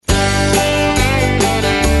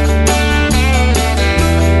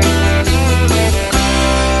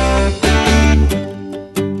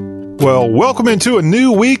welcome into a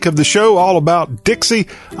new week of the show all about Dixie.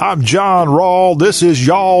 I'm John Rawl. This is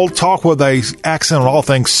Y'all Talk with a accent on all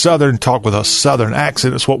things Southern. Talk with a Southern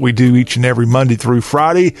accent. It's what we do each and every Monday through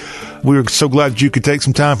Friday. We're so glad that you could take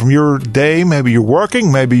some time from your day. Maybe you're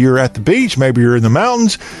working, maybe you're at the beach, maybe you're in the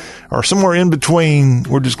mountains, or somewhere in between.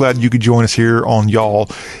 We're just glad you could join us here on Y'all.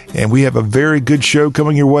 And we have a very good show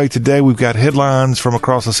coming your way today. We've got headlines from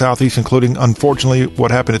across the Southeast, including, unfortunately,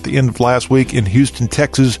 what happened at the end of last week in Houston,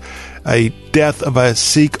 Texas, a death of a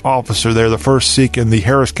Sikh officer there, the first Sikh in the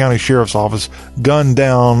Harris County Sheriff's Office, gunned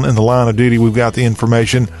down in the line of duty. We've got the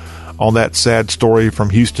information on that sad story from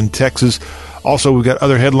Houston, Texas. Also, we've got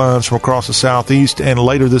other headlines from across the Southeast, and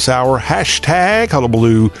later this hour, hashtag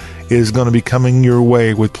Hullabaloo is going to be coming your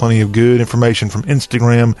way with plenty of good information from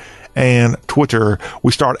Instagram and Twitter.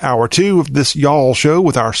 We start hour 2 of this Y'all show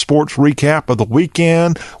with our sports recap of the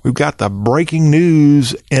weekend. We've got the breaking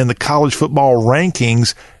news in the college football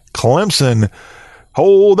rankings. Clemson,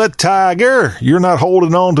 hold that tiger. You're not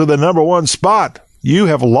holding on to the number 1 spot. You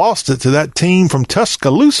have lost it to that team from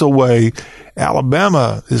Tuscaloosa way.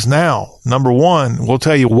 Alabama is now number 1. We'll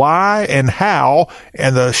tell you why and how,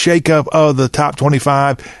 and the shakeup of the top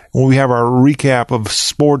 25 when we have our recap of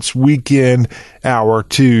Sports Weekend. Hour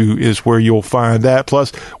 2 is where you'll find that.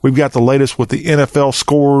 Plus, we've got the latest with the NFL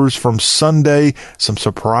scores from Sunday. Some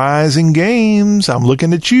surprising games. I'm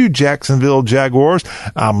looking at you, Jacksonville Jaguars.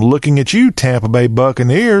 I'm looking at you, Tampa Bay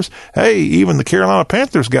Buccaneers. Hey, even the Carolina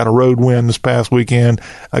Panthers got a road win this past weekend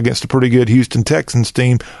against a pretty good Houston Texans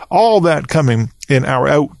team. All that coming in our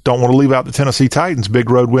don't want to leave out the Tennessee Titans. Big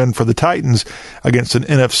road win for the Titans against an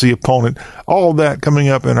NFC opponent. All of that coming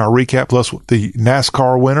up in our recap, plus the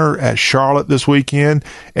NASCAR winner at Charlotte this weekend.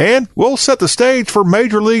 And we'll set the stage for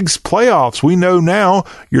Major League's playoffs. We know now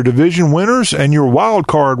your division winners and your wild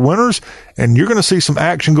card winners, and you're going to see some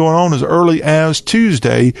action going on as early as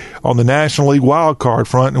Tuesday on the National League wild card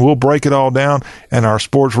front, and we'll break it all down in our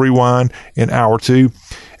Sports Rewind in hour 2.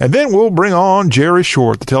 And then we'll bring on Jerry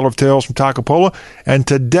Short, the teller of tales from Takapola. And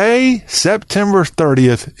today, September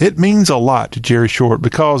 30th, it means a lot to Jerry Short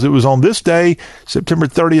because it was on this day, September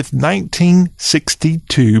 30th,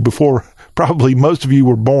 1962, before probably most of you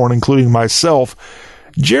were born, including myself.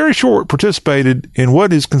 Jerry Short participated in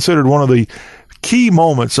what is considered one of the key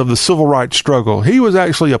moments of the civil rights struggle. He was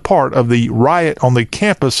actually a part of the riot on the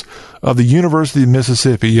campus of the University of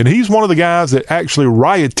Mississippi. And he's one of the guys that actually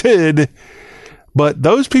rioted. But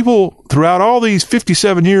those people throughout all these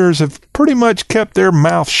 57 years have pretty much kept their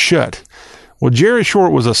mouth shut. Well, Jerry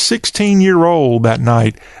Short was a 16-year-old that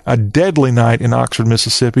night, a deadly night in Oxford,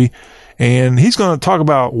 Mississippi. And he's going to talk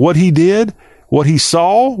about what he did, what he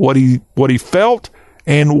saw, what he felt,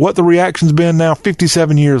 and what the reaction's been now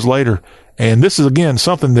 57 years later. And this is, again,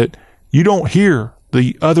 something that you don't hear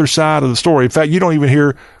the other side of the story. In fact, you don't even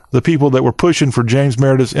hear the people that were pushing for James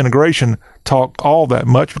Meredith's integration talk all that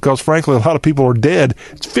much because, frankly, a lot of people are dead.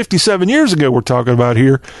 It's 57 years ago we're talking about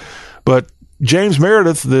here. But James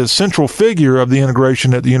Meredith, the central figure of the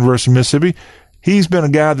integration at the University of Mississippi, he's been a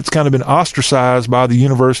guy that's kind of been ostracized by the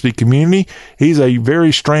university community. He's a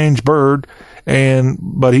very strange bird,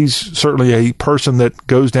 but he's certainly a person that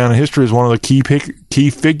goes down in history as one of the key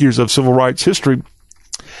figures of civil rights history.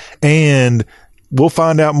 And we'll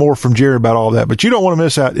find out more from Jerry about all that, but you don't want to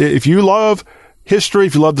miss out. If you love history,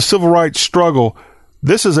 if you love the civil rights struggle,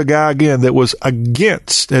 this is a guy, again, that was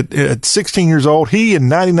against, at 16 years old, he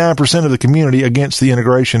and 99% of the community against the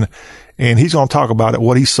integration, and he's going to talk about it,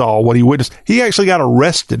 what he saw, what he witnessed. He actually got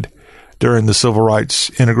arrested during the civil rights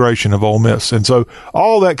integration of Ole Miss, and so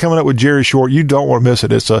all that coming up with Jerry Short, you don't want to miss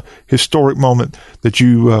it. It's a historic moment that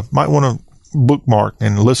you might want to bookmark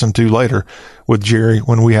and listen to later with Jerry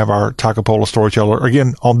when we have our Takapola Storyteller.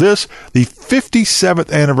 Again, on this, the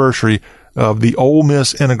 57th anniversary of the Ole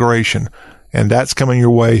Miss integration. And that's coming your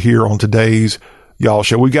way here on today's Y'all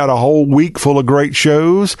Show. We've got a whole week full of great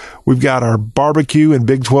shows. We've got our barbecue and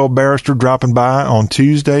Big 12 barrister dropping by on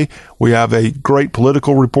Tuesday. We have a great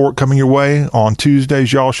political report coming your way on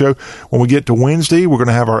Tuesday's Y'all Show. When we get to Wednesday, we're going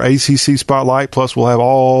to have our ACC Spotlight, plus we'll have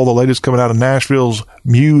all the latest coming out of Nashville's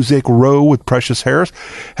Music Row with Precious Harris.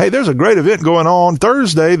 Hey, there's a great event going on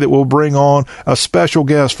Thursday that will bring on a special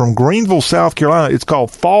guest from Greenville, South Carolina. It's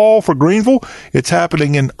called Fall for Greenville. It's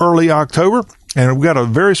happening in early October. And we've got a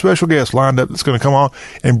very special guest lined up that's going to come on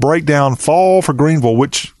and break down Fall for Greenville,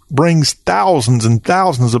 which brings thousands and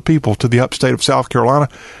thousands of people to the upstate of South Carolina,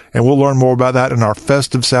 and we'll learn more about that in our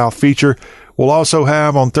Festive South feature. We'll also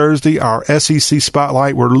have on Thursday our SEC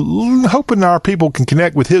Spotlight. We're hoping our people can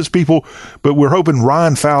connect with his people, but we're hoping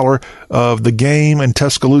Ryan Fowler of The Game in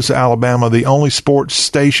Tuscaloosa, Alabama, the only sports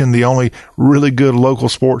station, the only really good local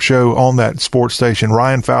sports show on that sports station,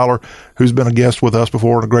 Ryan Fowler, who's been a guest with us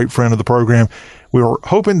before and a great friend of the program. We were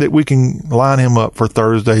hoping that we can line him up for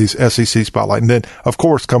Thursday's SEC Spotlight. And then, of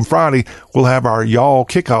course, come Friday, we'll have our Y'all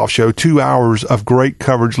Kickoff Show, 2 hours of great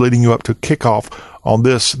coverage leading you up to kickoff on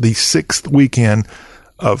this, the 6th weekend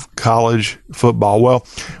of college football. Well,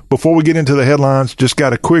 before we get into the headlines, just got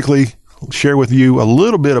to quickly share with you a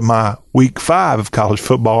little bit of my week 5 of college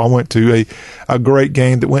football. I went to a great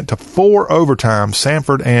game that went to 4 overtimes,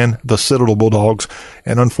 Samford and the Citadel Bulldogs.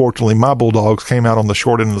 And unfortunately, my Bulldogs came out on the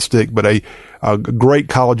short end of the stick, but a great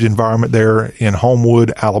college environment there in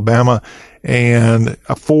Homewood, Alabama. And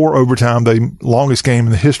a 4 overtime, the longest game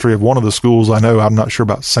in the history of one of the schools I know. I'm not sure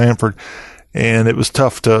about Samford. And it was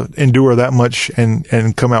tough to endure that much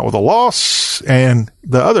and come out with a loss. And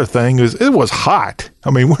the other thing is it was hot.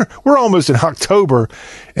 I mean, we're almost in October,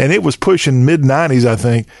 and it was pushing mid-90s, I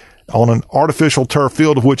think, on an artificial turf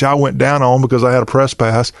field, of which I went down on because I had a press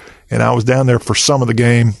pass, and I was down there for some of the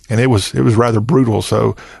game, and it was rather brutal.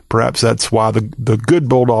 So perhaps that's why the good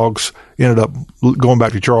Bulldogs ended up going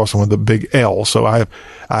back to Charleston with a big L. So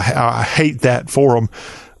I hate that for them.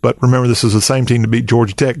 But remember, this is the same team that beat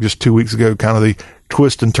Georgia Tech just 2 weeks ago, kind of the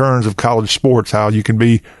twists and turns of college sports, how you can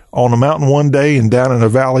be on a mountain one day and down in a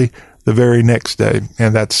valley the very next day.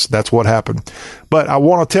 And that's what happened. But I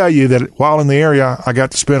want to tell you that while in the area, I got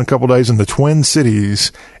to spend a couple of days in the Twin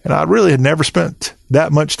Cities, and I really had never spent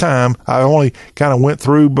that much time. I only kind of went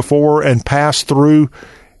through before and passed through,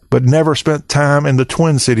 but never spent time in the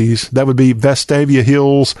Twin Cities. That would be Vestavia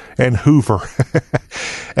Hills and Hoover.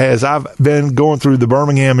 As I've been going through the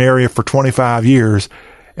Birmingham area for 25 years,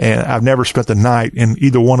 and I've never spent the night in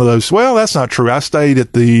either one of those. Well, that's not true. I stayed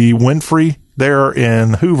at the Winfrey there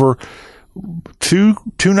in Hoover two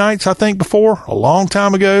nights, I think, before, a long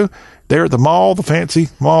time ago, there at the mall, the fancy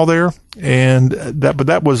mall there. But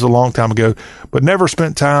that was a long time ago, but never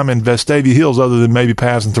spent time in Vestavia Hills other than maybe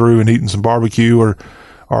passing through and eating some barbecue or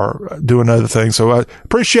doing other things. So I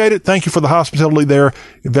appreciate it. Thank you for the hospitality there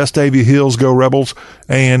in Vestavia Hills, go Rebels,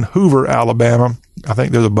 and Hoover, Alabama. I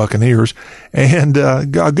think they're the Buccaneers, and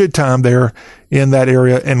got a good time there in that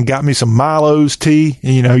area, and got me some Milo's tea.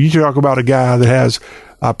 And, you know, you talk about a guy that has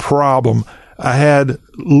a problem. I had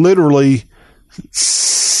literally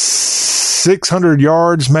 600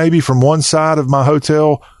 yards maybe from one side of my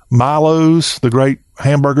hotel, Milo's, the great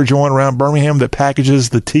hamburger joint around Birmingham that packages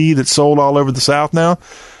the tea that's sold all over the South now.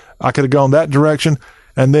 I could have gone that direction.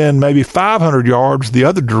 And then maybe 500 yards the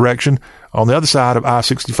other direction on the other side of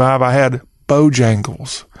I-65, I had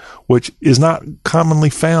Bojangles, which is not commonly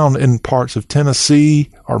found in parts of Tennessee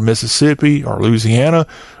or Mississippi or Louisiana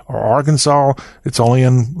or Arkansas. It's only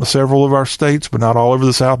in several of our states, but not all over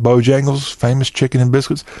the South. Bojangles, famous chicken and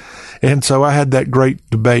biscuits. And so I had that great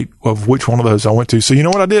debate of which one of those I went to. So you know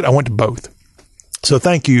what I did? I went to both. So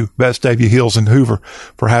thank you, Vestavia Hills and Hoover,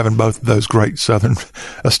 for having both of those great Southern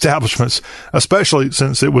establishments, especially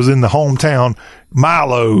since it was in the hometown.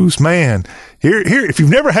 Milo's, man. Here, if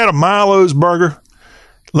you've never had a Milo's burger,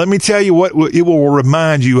 let me tell you what it will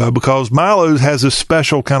remind you of, because Milo's has this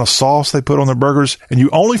special kind of sauce they put on their burgers, and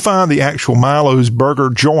you only find the actual Milo's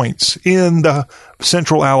burger joints in the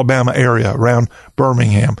central Alabama area around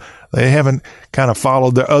Birmingham. They haven't kind of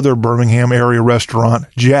followed the other Birmingham area restaurant,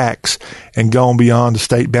 Jack's, and gone beyond the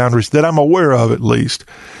state boundaries that I'm aware of, at least.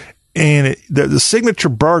 And the signature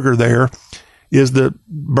burger there is the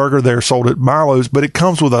burger there sold at Milo's, but it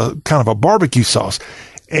comes with a kind of a barbecue sauce.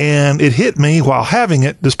 And it hit me while having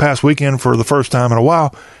it this past weekend for the first time in a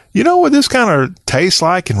while. You know what this kind of tastes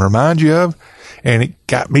like and reminds you of? And it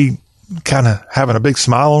got me kind of having a big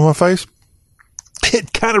smile on my face.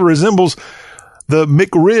 It kind of resembles the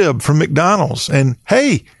McRib from McDonald's. And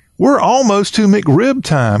hey, we're almost to McRib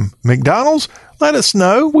time. McDonald's, let us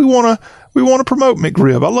know. We want to promote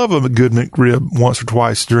McRib. I love a good McRib once or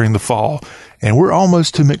twice during the fall. And we're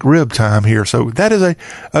almost to McRib time here. So that is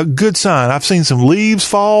a good sign. I've seen some leaves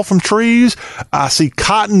fall from trees. I see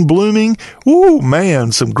cotton blooming. Ooh,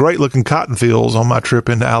 man, some great looking cotton fields on my trip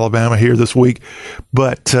into Alabama here this week.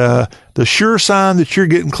 But the sure sign that you're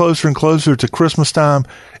getting closer and closer to Christmas time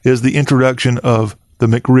is the introduction of the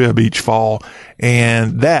McRib each fall.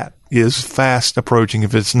 And that is fast approaching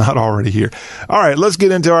if it's not already here. All right, let's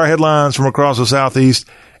get into our headlines from across the Southeast.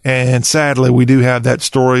 And sadly, we do have that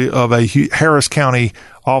story of a Harris County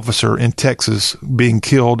officer in Texas being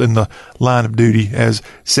killed in the line of duty, as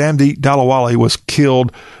Samdi Dalawale was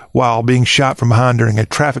killed while being shot from behind during a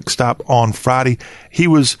traffic stop on Friday. He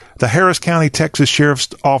was the Harris County, Texas Sheriff's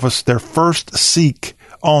Office, their first Sikh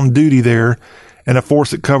on duty there, and a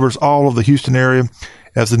force that covers all of the Houston area,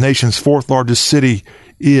 as the nation's fourth largest city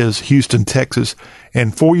is Houston, Texas.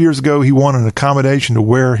 And 4 years ago, he won an accommodation to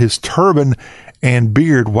wear his turban and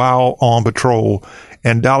beard while on patrol.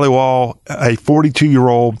 And Dhaliwal, a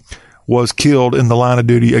 42-year-old, was killed in the line of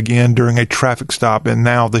duty again during a traffic stop. And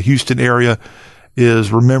now the Houston area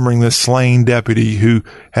is remembering this slain deputy who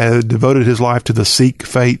had devoted his life to the Sikh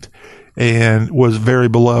faith and was very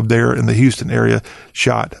beloved there in the Houston area,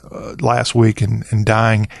 shot last week and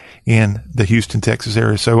dying in the Houston, Texas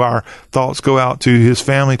area. So our thoughts go out to his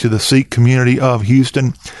family, to the Sikh community of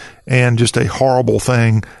Houston, and just a horrible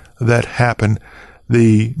thing that happened.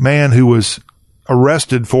 The man who was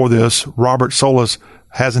arrested for this, Robert Solis,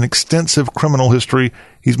 has an extensive criminal history.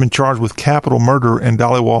 He's been charged with capital murder and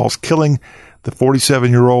Dhaliwal's killing. The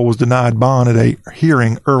 47-year-old was denied bond at a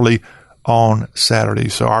hearing early on Saturday.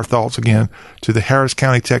 So our thoughts again to the Harris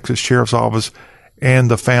County, Texas Sheriff's Office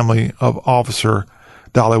and the family of Officer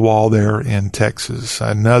Dhaliwal there in Texas.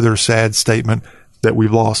 Another sad statement that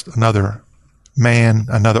we've lost another man,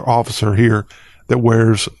 another officer here that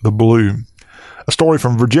wears the blue. A story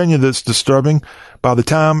from Virginia that's disturbing. By the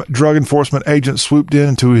time drug enforcement agents swooped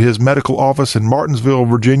into his medical office in Martinsville,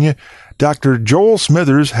 Virginia, Dr. Joel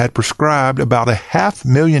Smithers had prescribed about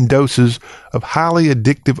 500,000 doses of highly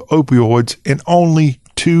addictive opioids in only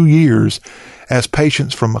 2 years, as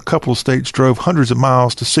patients from a couple of states drove hundreds of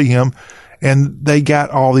miles to see him, and they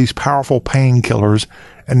got all these powerful painkillers.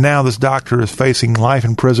 And now this doctor is facing life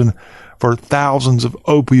in prison for thousands of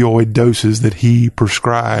opioid doses that he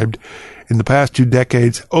prescribed. In the past 2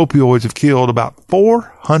 decades, opioids have killed about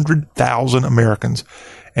 400,000 Americans.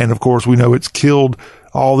 And of course, we know it's killed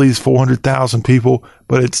all these 400,000 people,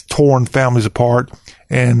 but it's torn families apart.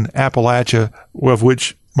 And Appalachia, of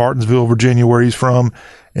which Martinsville, Virginia, where he's from,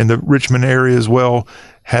 and the Richmond area as well,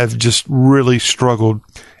 have just really struggled.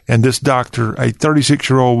 And this doctor, a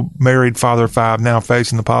 36-year-old married father of 5, now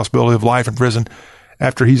facing the possibility of life in prison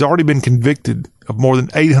after he's already been convicted of more than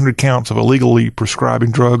 800 counts of illegally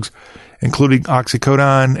prescribing drugs, including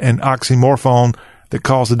oxycodone and oxymorphone, that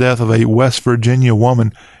caused the death of a West Virginia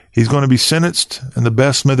woman. He's going to be sentenced, and the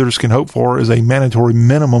best Smithers can hope for is a mandatory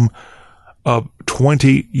minimum of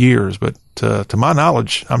 20 years. But to my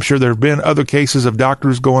knowledge, I'm sure there have been other cases of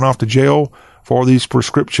doctors going off to jail for these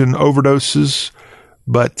prescription overdoses,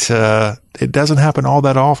 but it doesn't happen all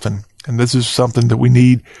that often. And this is something that we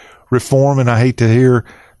need reform, and I hate to hear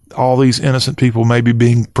all these innocent people maybe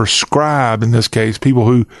being prescribed, in this case, people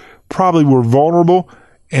who probably were vulnerable,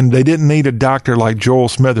 and they didn't need a doctor like Joel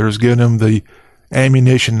Smithers giving them the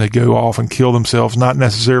ammunition to go off and kill themselves, not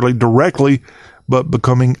necessarily directly, but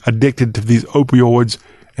becoming addicted to these opioids,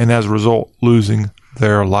 and as a result, losing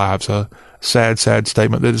their lives. A sad, sad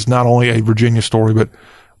statement that is not only a Virginia story, but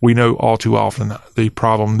we know all too often the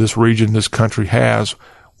problem this region, this country has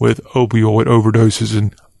with opioid overdoses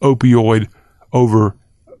and opioid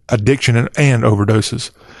addiction and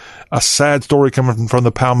overdoses. A sad story coming from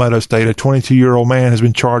the Palmetto State. A 22-year-old man has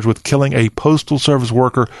been charged with killing a postal service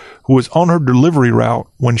worker who was on her delivery route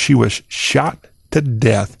when she was shot to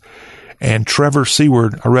death. And Trevor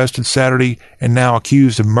Seward, arrested Saturday and now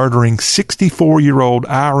accused of murdering 64-year-old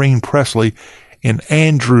Irene Presley in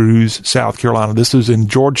Andrews, South Carolina. This is in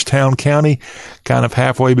Georgetown County, kind of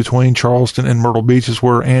halfway between Charleston and Myrtle Beach is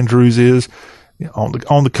where Andrews is, on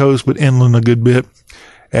the coast, but inland a good bit,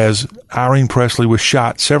 as Irene Presley was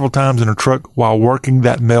shot several times in her truck while working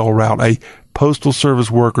that mail route. A postal service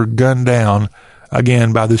worker gunned down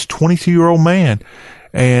again by this 22-year-old man.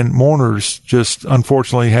 And mourners just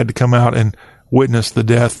unfortunately had to come out and witness the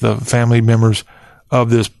death, the family members of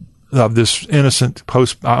this innocent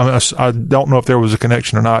post. I don't know if there was a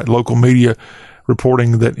connection or not. Local media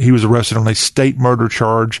reporting that he was arrested on a state murder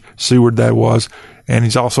charge, Seward that was, and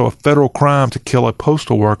he's also a federal crime to kill a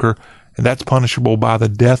postal worker, and that's punishable by the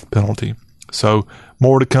death penalty. So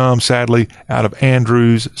more to come, sadly, out of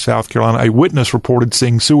Andrews, South Carolina. A witness reported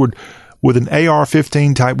seeing Seward with an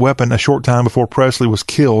AR-15 type weapon a short time before Presley was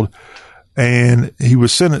killed, and he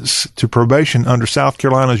was sentenced to probation under South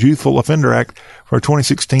Carolina's Youthful Offender Act for a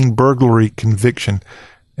 2016 burglary conviction.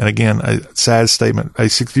 And again, a sad statement. A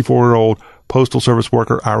 64-year-old postal service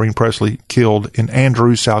worker, Irene Presley, killed in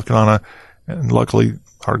Andrews, South Carolina. And luckily,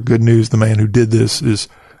 our good news, the man who did this is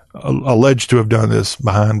alleged to have done this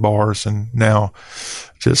behind bars, and now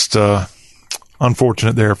just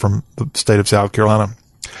unfortunate there from the state of South Carolina.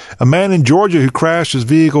 A man in Georgia who crashed his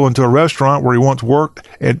vehicle into a restaurant where he once worked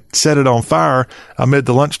and set it on fire amid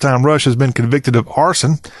the lunchtime rush has been convicted of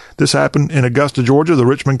arson. This happened in Augusta, Georgia. The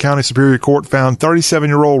Richmond County Superior Court found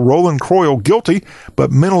 37-year-old Roland Croyle guilty,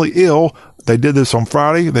 but mentally ill. They did this on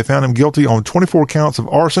Friday. They found him guilty on 24 counts of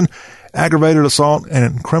arson, aggravated assault,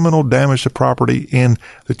 and criminal damage to property in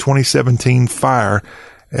the 2017 fire.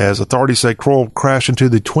 As authorities say, Croyle crashed into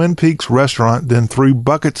the Twin Peaks restaurant, then threw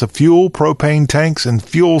buckets of fuel, propane tanks, and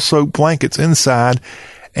fuel-soaked blankets inside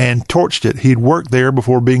and torched it. He'd worked there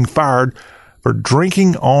before being fired for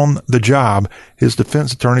drinking on the job. His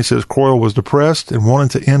defense attorney says Croyle was depressed and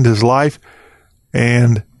wanted to end his life,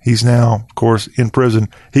 and he's now, of course, in prison.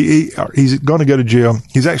 He's going to go to jail.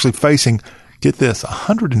 He's actually facing, get this,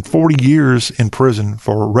 140 years in prison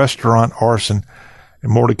for restaurant arson.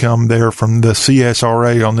 And more to come there from the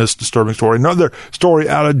CSRA on this disturbing story. Another story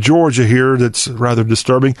out of Georgia here that's rather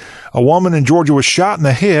disturbing. A woman in Georgia was shot in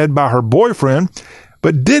the head by her boyfriend,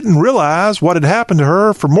 but didn't realize what had happened to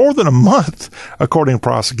her for more than a month, according to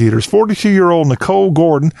prosecutors. 42-year-old Nicole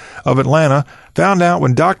Gordon of Atlanta found out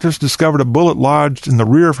when doctors discovered a bullet lodged in the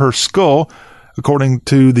rear of her skull. According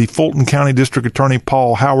to the Fulton County District Attorney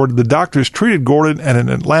Paul Howard, the doctors treated Gordon at an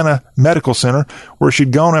Atlanta medical center where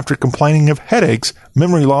she'd gone after complaining of headaches,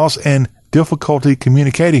 memory loss, and difficulty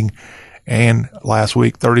communicating. And last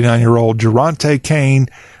week, 39-year-old Geronte Kane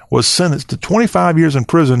was sentenced to 25 years in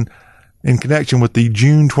prison in connection with the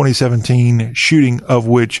June 2017 shooting, of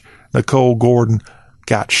which Nicole Gordon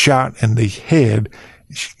got shot in the head.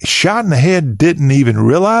 Shot in the head, didn't even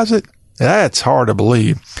realize it? That's hard to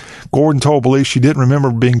believe. Gordon told police she didn't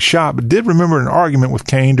remember being shot, but did remember an argument with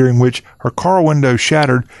Kane during which her car window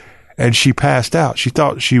shattered and she passed out. She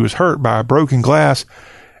thought she was hurt by a broken glass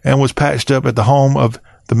and was patched up at the home of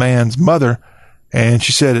the man's mother. And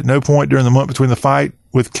she said at no point during the month between the fight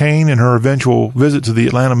with Kane and her eventual visit to the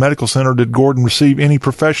Atlanta Medical Center did Gordon receive any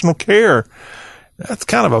professional care. That's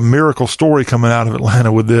kind of a miracle story coming out of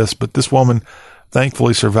Atlanta with this, but this woman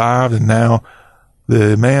thankfully survived, and now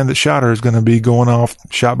the man that shot her is going to be going off,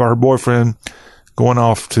 shot by her boyfriend, going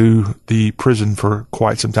off to the prison for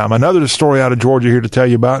quite some time. Another story out of Georgia here to tell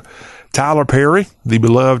you about. Tyler Perry, the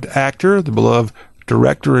beloved actor, the beloved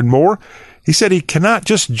director, and more. He said he cannot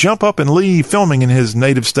just jump up and leave filming in his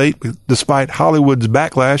native state despite Hollywood's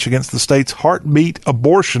backlash against the state's heartbeat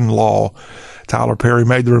abortion law. Tyler Perry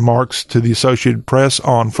made the remarks to the Associated Press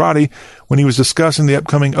on Friday when he was discussing the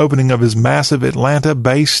upcoming opening of his massive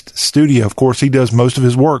Atlanta-based studio. Of course, he does most of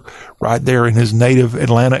his work right there in his native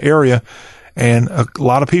Atlanta area. And a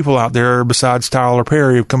lot of people out there besides Tyler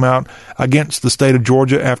Perry have come out against the state of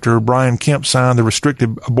Georgia after Brian Kemp signed the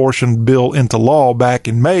restrictive abortion bill into law back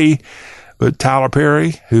in May. But Tyler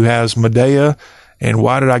Perry, who has Medea and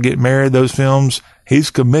Why Did I Get Married, those films, he's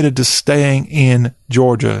committed to staying in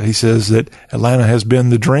Georgia. He says that Atlanta has been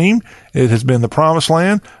the dream. It has been the promised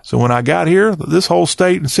land. So when I got here, this whole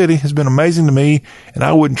state and city has been amazing to me, and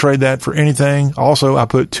I wouldn't trade that for anything. Also, I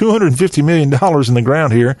put $250 million in the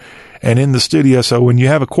ground here and in the studio. So when you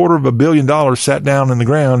have $250 million sat down in the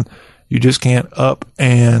ground, you just can't up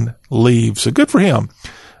and leave. So good for him.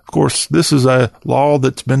 Of course, this is a law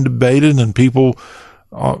that's been debated, and people,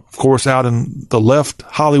 of course, out in the left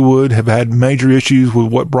Hollywood have had major issues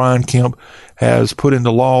with what Brian Kemp has put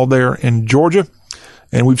into law there in Georgia.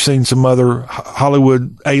 And we've seen some other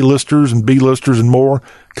Hollywood A-listers and B-listers and more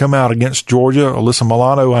come out against Georgia. Alyssa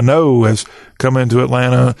Milano, I know, has come into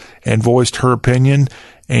Atlanta and voiced her opinion.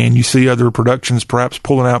 And you see other productions perhaps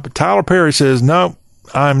pulling out. But Tyler Perry says, no,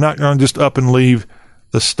 I'm not going to just up and leave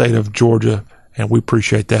the state of Georgia. And we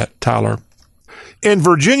appreciate that, Tyler. In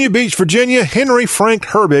Virginia Beach, Virginia, Henry Frank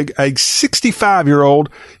Herbig, a 65-year-old,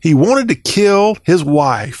 he wanted to kill his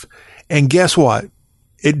wife. And guess what?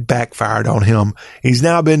 It backfired on him. He's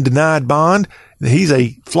now been denied bond. He's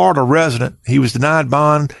a Florida resident. He was denied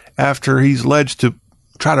bond after he's alleged to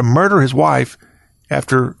try to murder his wife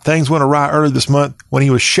after things went awry earlier this month when he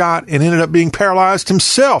was shot and ended up being paralyzed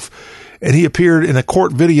himself. And he appeared in a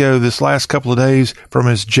court video this last couple of days from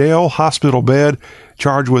his jail hospital bed,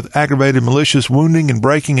 charged with aggravated malicious wounding and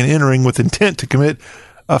breaking and entering with intent to commit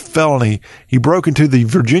a felony. He broke into the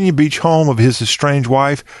Virginia Beach home of his estranged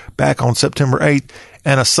wife back on September 8th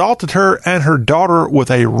and assaulted her and her daughter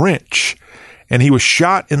with a wrench. And he was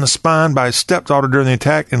shot in the spine by his stepdaughter during the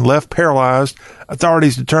attack and left paralyzed.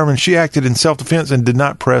 Authorities determined she acted in self-defense and did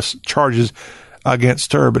not press charges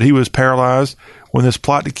against her, but he was paralyzed when this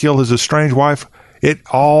plot to kill his estranged wife It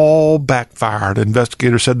all backfired.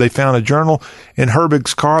 Investigators said they found a journal in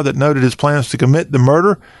Herbig's car that noted his plans to commit the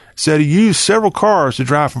murder. Said he used several cars to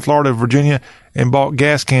drive from Florida to Virginia and bought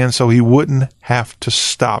gas cans so he wouldn't have to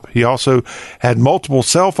stop. He also had multiple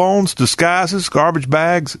cell phones, disguises, garbage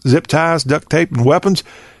bags, zip ties, duct tape, and weapons.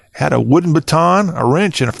 Had a wooden baton, a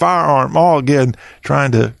wrench, and a firearm, all again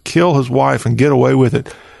trying to kill his wife and get away with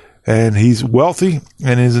it. And he's wealthy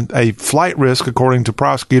and is a flight risk, according to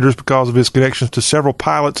prosecutors, because of his connections to several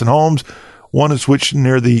pilots and homes, one of which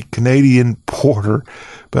near the Canadian border.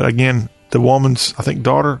 But again, the woman's, I think,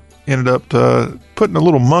 daughter ended up putting a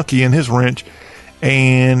little monkey in his wrench,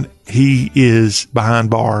 and he is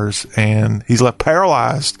behind bars, and he's left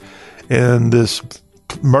paralyzed, and this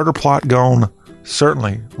murder plot gone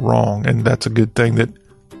certainly wrong. And that's a good thing that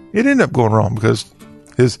it ended up going wrong, because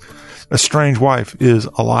his estranged wife is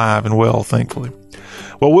alive and well, thankfully.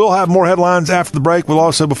 Well, we'll have more headlines after the break. We'll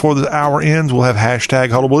also, before the hour ends, we'll have hashtag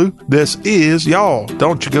Hullabaloo. This is Y'all.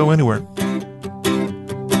 Don't you go anywhere.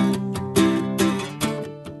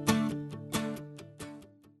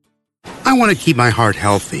 I want to keep my heart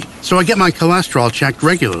healthy, so I get my cholesterol checked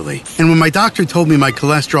regularly. And when my doctor told me my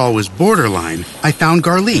cholesterol was borderline, I found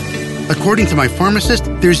garlic. According to my pharmacist,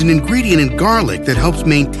 there's an ingredient in garlic that helps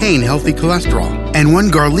maintain healthy cholesterol. And one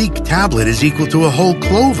garlic tablet is equal to a whole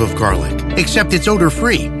clove of garlic, except it's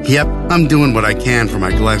odor-free. Yep, I'm doing what I can for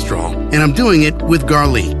my cholesterol, and I'm doing it with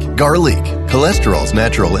garlic. Garlic, cholesterol's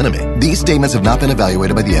natural enemy. These statements have not been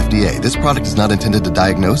evaluated by the FDA. This product is not intended to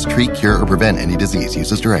diagnose, treat, cure, or prevent any disease.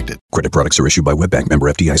 Use as directed. Credit products are issued by WebBank,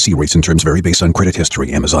 member FDIC. Rates and terms vary based on credit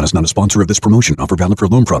history. Amazon is not a sponsor of this promotion. Offer valid for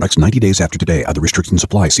loan products 90 days after today. Other restrictions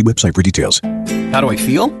apply. See website for details. How do I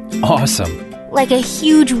feel? Awesome. Like a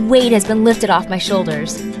huge weight has been lifted off my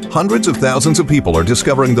shoulders. Hundreds of thousands of people are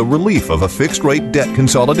discovering the relief of a fixed-rate debt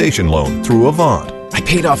consolidation loan through Avant. I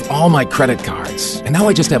paid off all my credit cards, and now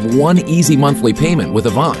I just have one easy monthly payment with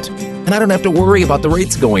Avant. And I don't have to worry about the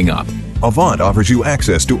rates going up. Avant offers you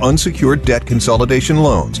access to unsecured debt consolidation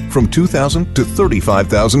loans from $2,000 to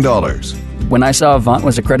 $35,000. When I saw Avant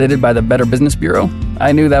was accredited by the Better Business Bureau,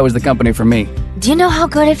 I knew that was the company for me. Do you know how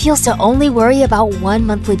good it feels to only worry about one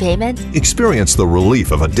monthly payment? Experience the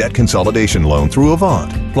relief of a debt consolidation loan through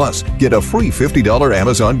Avant. Plus, get a free $50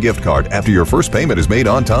 Amazon gift card after your first payment is made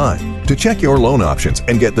on time. To check your loan options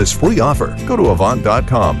and get this free offer, go to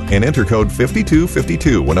Avant.com and enter code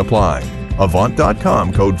 5252 when applying.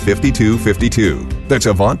 Avant.com, code 5252. That's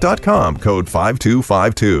Avant.com, code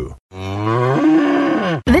 5252.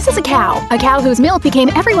 This is a cow whose milk became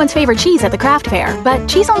everyone's favorite cheese at the craft fair. But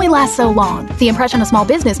cheese only lasts so long. The impression a small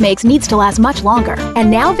business makes needs to last much longer.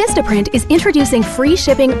 And now Vistaprint is introducing free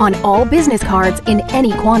shipping on all business cards in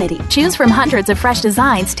any quantity. Choose from hundreds of fresh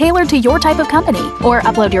designs tailored to your type of company, or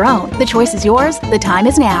upload your own. The choice is yours. The time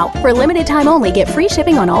is now. For limited time only, get free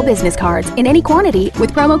shipping on all business cards in any quantity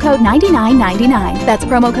with promo code 9999. That's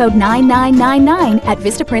promo code 9999 at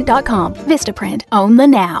Vistaprint.com. Vistaprint. Own the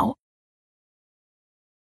now.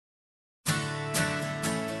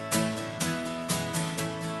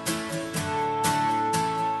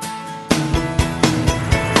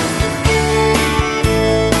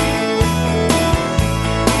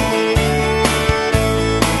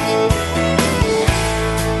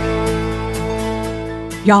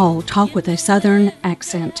 Y'all talk with a Southern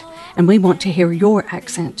accent, and we want to hear your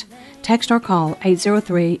accent. Text or call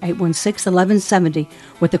 803-816-1170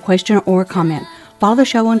 with a question or a comment. Follow the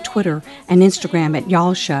show on Twitter and Instagram at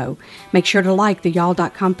Y'all Show. Make sure to like the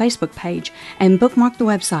Y'all.com Facebook page and bookmark the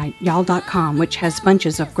website, Y'all.com, which has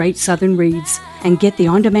bunches of great Southern reads. And get the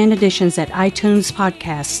on-demand editions at iTunes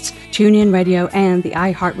Podcasts, TuneIn Radio, and the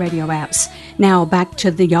iHeartRadio apps. Now back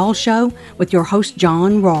to the Y'all Show with your host,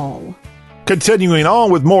 John Rawl. Continuing on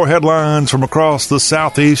with more headlines from across the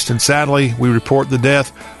Southeast, and sadly, we report the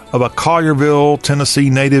death of a Collierville, Tennessee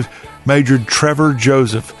native, Major Trevor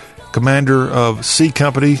Joseph, commander of C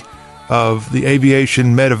Company of the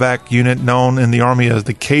Aviation Medevac Unit known in the Army as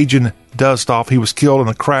the Cajun Dust-Off. He was killed in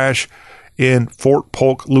a crash in Fort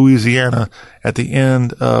Polk, Louisiana at the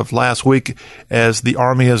end of last week, as the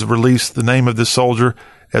Army has released the name of this soldier,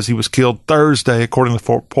 as he was killed Thursday, according to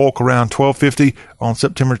Fort Polk, around 12:50 on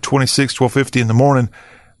September 26, 12:50 in the morning.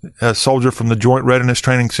 A soldier from the Joint Readiness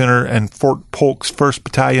Training Center and Fort Polk's 1st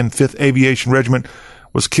Battalion, 5th Aviation Regiment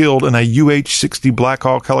was killed in a UH-60 Black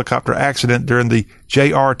Hawk helicopter accident during the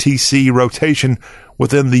JRTC rotation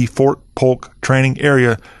within the Fort Polk training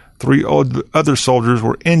area. 3 other soldiers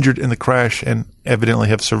were injured in the crash and evidently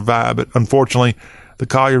have survived. But unfortunately, the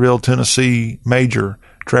Collierville, Tennessee Major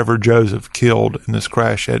Trevor Joseph killed in this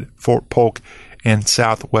crash at Fort Polk in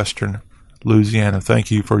southwestern Louisiana.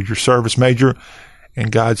 Thank you for your service, Major.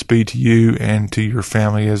 and Godspeed to you and to your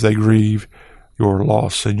family as they grieve your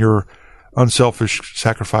loss and your unselfish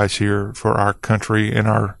sacrifice here for our country and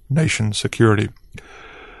our nation's security.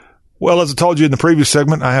 Well, as I told you in the previous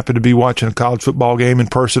segment, I happened to be watching a college football game in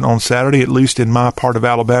person on Saturday, at least in my part of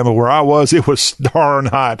Alabama where I was. It was darn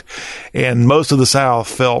hot, and most of the South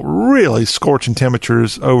felt really scorching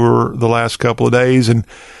temperatures over the last couple of days. And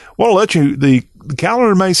I want to let you, the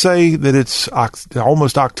calendar may say that it's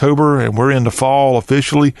almost October and we're into fall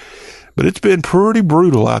officially, but it's been pretty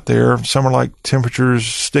brutal out there. Summer-like temperatures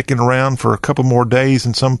sticking around for a couple more days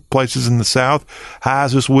in some places in the South.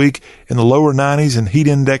 Highs this week in the lower 90s and heat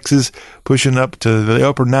indexes pushing up to the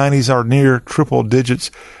upper 90s or near triple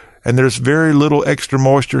digits. And there's very little extra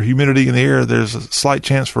moisture, humidity in the air. There's a slight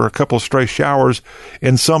chance for a couple of stray showers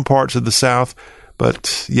in some parts of the South.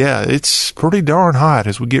 But, yeah, it's pretty darn hot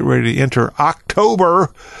as we get ready to enter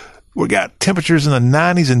October. We got temperatures in the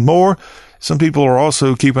 90s and more. Some people are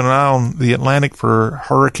also keeping an eye on the Atlantic for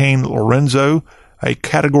Hurricane Lorenzo, a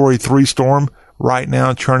Category 3 storm right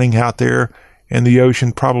now churning out there in the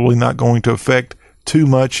ocean, probably not going to affect too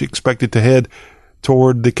much, expected to head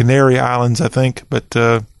toward the Canary Islands, I think,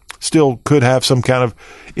 but still could have some kind of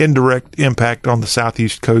indirect impact on the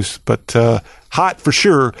southeast coast. But hot for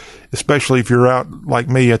sure, especially if you're out like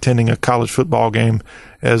me attending a college football game,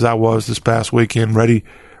 as I was this past weekend, ready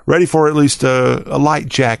for at least a light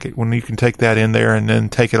jacket when you can take that in there and then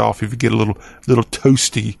take it off if you get a little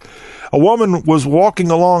toasty. A woman was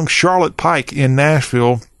walking along Charlotte Pike in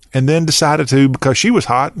Nashville and then decided to, because she was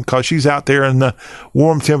hot and because she's out there in the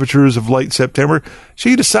warm temperatures of late September,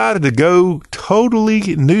 she decided to go totally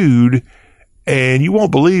nude. And you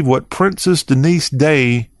won't believe what Princess Denise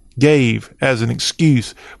Day gave as an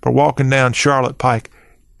excuse for walking down Charlotte Pike.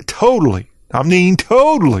 Totally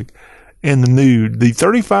in the nude. The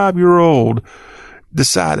 35-year-old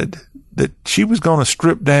decided that she was going to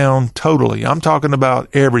strip down totally. I'm talking about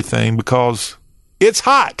everything because it's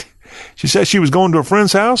hot. She said she was going to a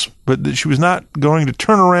friend's house, but that she was not going to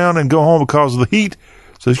turn around and go home because of the heat.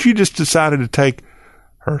 So she just decided to take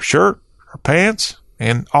her shirt, her pants,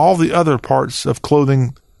 and all the other parts of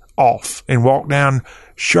clothing off and walk down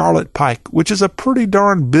Charlotte Pike, which is a pretty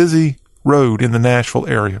darn busy road in the Nashville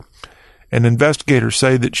area. And investigators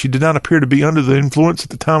say that she did not appear to be under the influence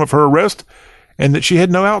at the time of her arrest and that she had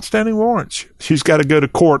no outstanding warrants. She's got to go to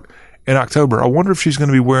court in October. I wonder if she's going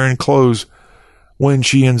to be wearing clothes when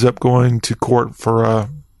she ends up going to court for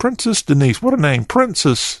Princess Denise. What a name,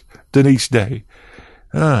 Princess Denise Day.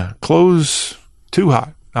 Clothes too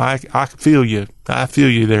hot. I feel you. I feel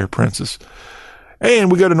you there, Princess.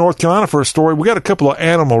 And we go to North Carolina for a story. We got a couple of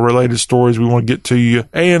animal-related stories we want to get to you,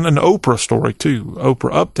 and an Oprah story, too.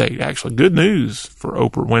 Oprah update, actually. Good news for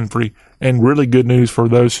Oprah Winfrey, and really good news for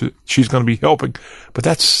those who she's going to be helping. But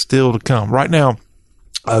that's still to come. Right now,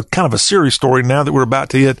 kind of a serious story now that we're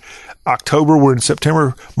about to hit October. We're in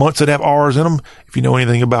September, months that have R's in them. If you know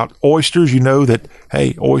anything about oysters, you know that,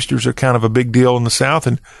 hey, oysters are kind of a big deal in the South,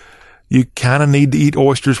 and you kind of need to eat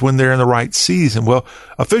oysters when they're in the right season. Well,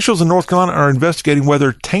 officials in North Carolina are investigating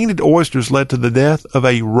whether tainted oysters led to the death of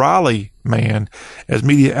a Raleigh man, as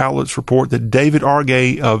media outlets report that David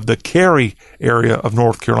Argay of the Cary area of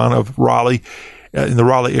North Carolina, of Raleigh, in the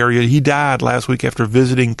Raleigh area, he died last week after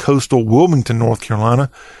visiting coastal Wilmington, North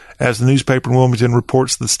Carolina. As the newspaper in Wilmington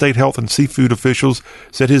reports, the state health and seafood officials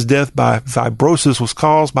said his death by fibrosis was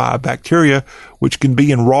caused by a bacteria which can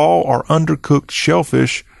be in raw or undercooked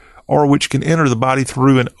shellfish, or which can enter the body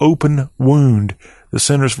through an open wound. The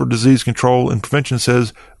Centers for Disease Control and Prevention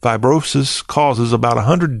says fibrosis causes about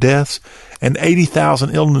 100 deaths and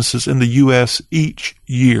 80,000 illnesses in the U.S. each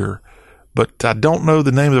year. But I don't know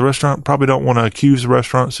the name of the restaurant. Probably don't want to accuse the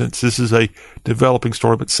restaurant since this is a developing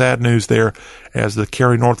story, but sad news there as the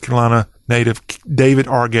Cary, North Carolina native David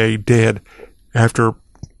Argay dead after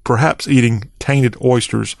perhaps eating tainted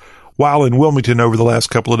oysters while in Wilmington over the last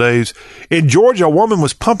couple of days. In Georgia, a woman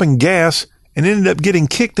was pumping gas and ended up getting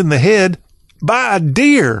kicked in the head by a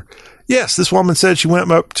deer. Yes, this woman said she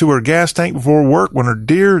went up to her gas tank before work when her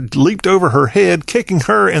deer leaped over her head, kicking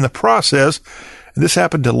her in the process. And this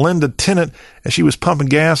happened to Linda Tennant as she was pumping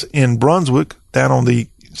gas in Brunswick, down on the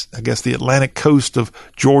Atlantic coast of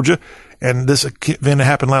Georgia. And this event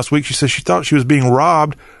happened last week. She says she thought she was being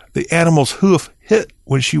robbed. The animal's hoof hit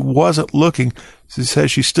when she wasn't looking. She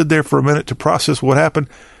says she stood there for a minute to process what happened,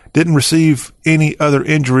 didn't receive any other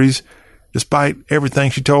injuries. Despite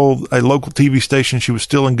everything, she told a local TV station she was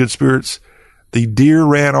still in good spirits. The deer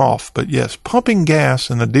ran off. But yes, pumping gas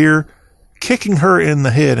and the deer kicking her in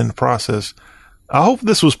the head in the process. I hope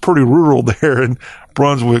this was pretty rural there in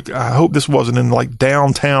Brunswick. I hope this wasn't in like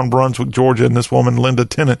downtown Brunswick, Georgia, and this woman, Linda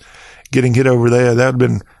Tennant, getting hit over there. That would have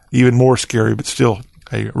been even more scary, but still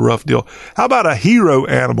a rough deal. How about a hero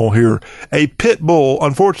animal here? A pit bull,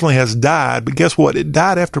 unfortunately, has died, but guess what? It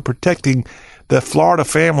died after protecting the Florida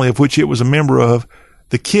family of which it was a member of.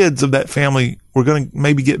 The kids of that family were going to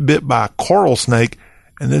maybe get bit by a coral snake,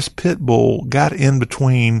 and this pit bull got in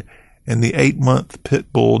between, and the 8-month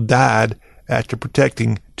pit bull died after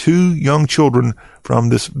protecting 2 young children from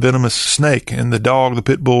this venomous snake. And the dog, the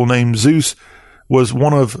pit bull named Zeus, was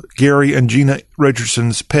one of Gary and Gina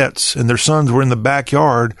Richardson's pets, and their sons were in the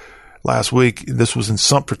backyard last week. This was in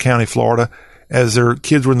Sumter County, Florida, as their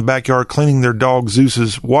kids were in the backyard cleaning their dog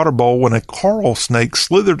Zeus's water bowl when a coral snake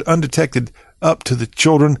slithered undetected up to the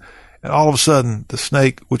children. And all of a sudden, the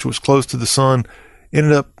snake, which was close to the son,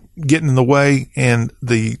 ended up getting in the way, and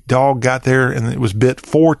the dog got there, and it was bit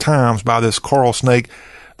 4 times by this coral snake.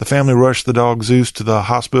 The family rushed the dog Zeus to the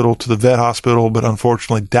hospital, to the vet hospital, but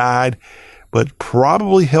unfortunately died. But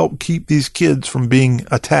probably helped keep these kids from being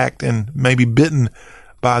attacked and maybe bitten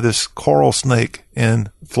by this coral snake in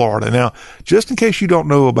Florida. Now, just in case you don't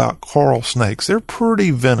know about coral snakes, they're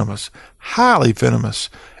pretty venomous, highly venomous,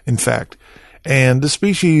 in fact. And the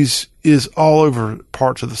species is all over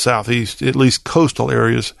parts of the Southeast, at least coastal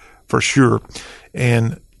areas for sure.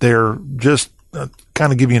 And they're just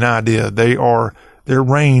kind of give you an idea. Their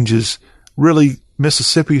range is really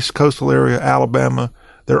Mississippi's coastal area, Alabama.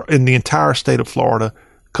 They're in the entire state of Florida,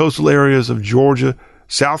 coastal areas of Georgia,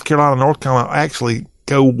 South Carolina, North Carolina, actually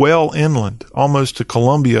go well inland, almost to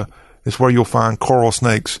Columbia is where you'll find coral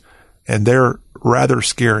snakes, and they're rather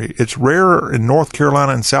scary. It's rarer in North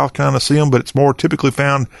Carolina and South Carolina to see them, but it's more typically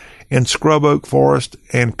found in scrub oak forest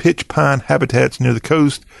and pitch pine habitats near the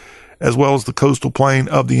coast, as well as the coastal plain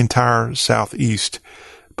of the entire Southeast.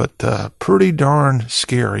 But pretty darn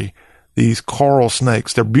scary, these coral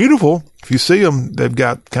snakes. They're beautiful. If you see them, they've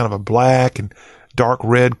got kind of a black and dark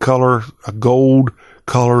red color, a gold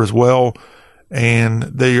color as well, and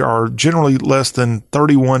they are generally less than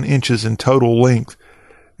 31 inches in total length.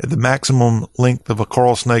 The maximum length of a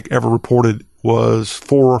coral snake ever reported was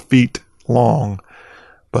 4 feet long,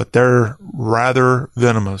 but they're rather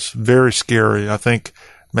venomous, very scary. I think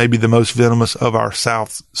maybe the most venomous of our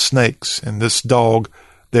South snakes, and this dog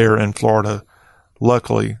there in Florida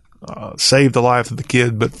luckily saved the life of the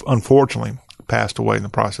kid, but unfortunately passed away in the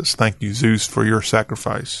process. Thank you, Zeus, for your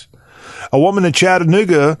sacrifice. A woman in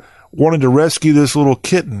Chattanooga wanted to rescue this little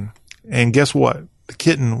kitten, and guess what? The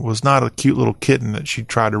kitten was not a cute little kitten that she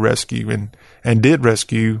tried to rescue and did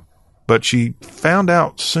rescue, but she found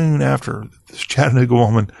out soon after this Chattanooga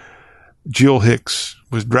woman, Jill Hicks,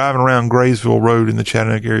 was driving around Graysville Road in the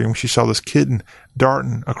Chattanooga area when she saw this kitten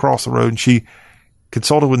darting across the road, and she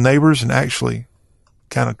consulted with neighbors and actually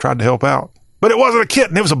kind of tried to help out. But it wasn't a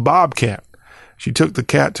kitten, it was a bobcat. She took the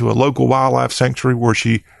cat to a local wildlife sanctuary where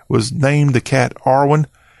she was named the cat Arwen,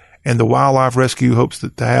 and the wildlife rescue hopes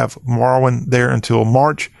to have Marwin there until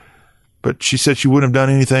March. But she said she wouldn't have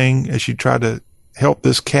done anything as she tried to help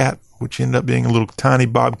this cat, which ended up being a little tiny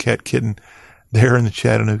bobcat kitten there in the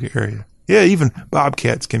Chattanooga area. Yeah, even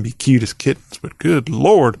bobcats can be cute as kittens, but good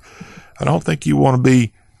Lord, I don't think you want to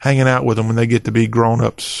be hanging out with them when they get to be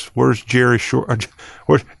grown-ups. Where's Jerry Shore?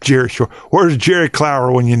 Where's Jerry Shore? Where's Jerry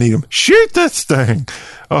Clower when you need him? Shoot this thing.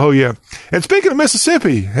 Oh, yeah. And speaking of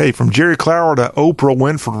Mississippi, hey, from Jerry Clower to Oprah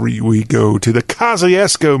Winfrey, we go to the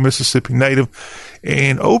Kosciuszko, Mississippi native.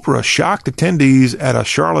 And Oprah shocked attendees at a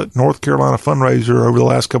Charlotte, North Carolina fundraiser over the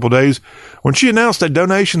last couple of days when she announced a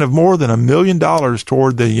donation of more than $1 million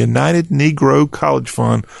toward the United Negro College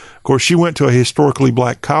Fund. Of course, she went to a historically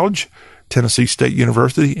black college, Tennessee State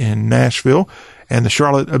University in Nashville, and the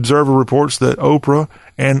Charlotte Observer reports that Oprah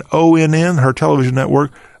and ONN, her television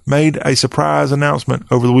network, made a surprise announcement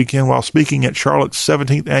over the weekend while speaking at Charlotte's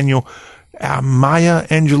 17th annual Maya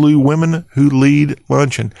Angelou Women Who Lead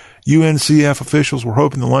Luncheon. UNCF officials were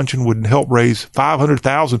hoping the luncheon would help raise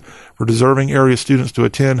 $500,000 for deserving area students to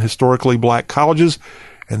attend historically black colleges,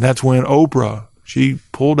 and that's when Oprah, she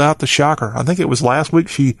pulled out the shocker. I think it was last week.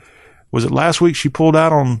 She pulled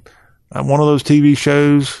out on one of those TV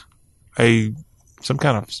shows,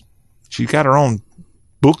 she got her own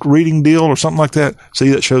book reading deal or something like that. See,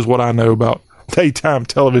 that shows what I know about daytime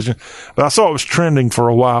television. But I saw it was trending for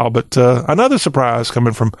a while. But another surprise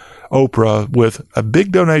coming from Oprah with a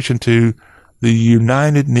big donation to the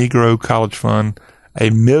United Negro College Fund,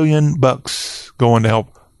 $1 million going to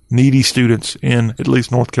help needy students in at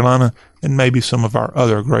least North Carolina and maybe some of our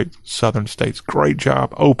other great southern states. Great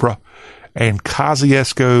job, Oprah. And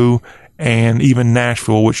Kosciuszko and even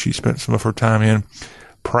Nashville, which she spent some of her time in.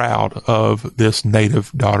 proud of this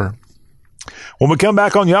native daughter. When we come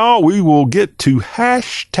back on y'all, we will get to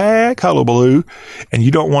hashtag Hullabaloo, and you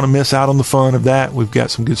don't want to miss out on the fun of that. We've got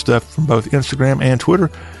some good stuff from both Instagram and Twitter,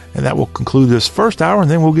 and that will conclude this first hour, and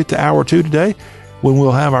then we'll get to hour 2 today when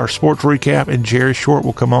we'll have our sports recap, and Jerry Short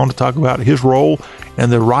will come on to talk about his role in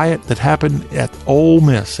the riot that happened at Ole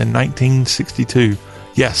Miss in 1962.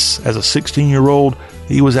 Yes, as a 16-year-old,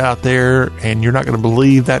 he was out there, and you're not going to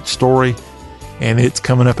believe that story. And it's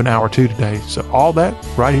coming up in hour 2 today. So all that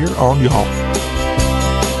right here on y'all.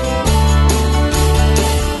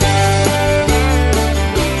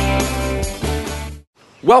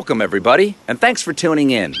 Welcome, everybody, and thanks for tuning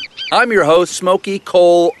in. I'm your host, Smokey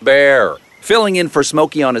Colbert, filling in for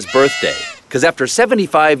Smokey on his birthday. Because after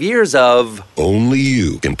 75 years of... Only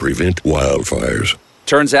you can prevent wildfires.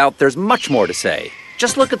 Turns out there's much more to say.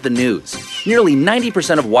 Just look at the news. Nearly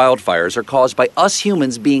 90% of wildfires are caused by us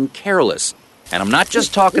humans being careless. And I'm not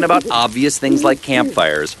just talking about obvious things like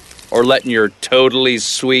campfires or letting your totally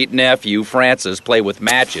sweet nephew, Francis, play with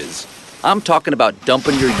matches. I'm talking about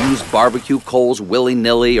dumping your used barbecue coals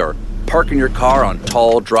willy-nilly or parking your car on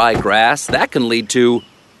tall, dry grass. That can lead to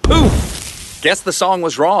poof! Guess the song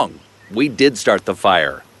was wrong. We did start the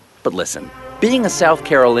fire. But listen, being a South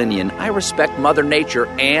Carolinian, I respect Mother Nature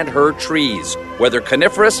and her trees, whether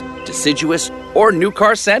coniferous, deciduous, or new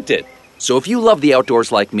car scented. So if you love the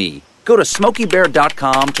outdoors like me, go to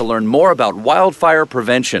SmokeyBear.com to learn more about wildfire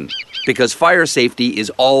prevention, because fire safety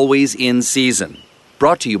is always in season.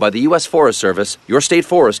 Brought to you by the U.S. Forest Service, your state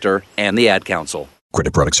forester, and the Ad Council.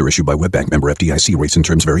 Credit products are issued by WebBank, member FDIC. Rates and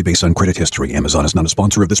terms vary based on credit history. Amazon is not a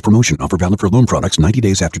sponsor of this promotion. Offer valid for loan products 90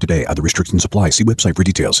 days after today. Other restrictions apply. See website for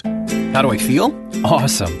details. How do I feel?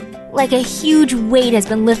 Awesome. Like a huge weight has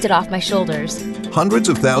been lifted off my shoulders. Hundreds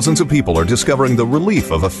of thousands of people are discovering the relief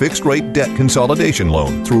of a fixed-rate debt consolidation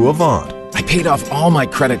loan through Avant. I paid off all my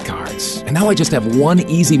credit cards, and now I just have one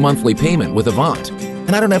easy monthly payment with Avant.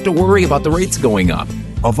 And I don't have to worry about the rates going up.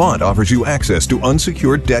 Avant offers you access to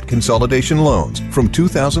unsecured debt consolidation loans from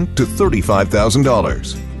 $2,000 to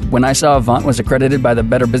 $35,000. When I saw Avant was accredited by the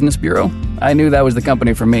Better Business Bureau, I knew that was the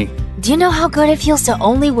company for me. Do you know how good it feels to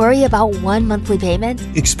only worry about one monthly payment?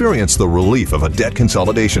 Experience the relief of a debt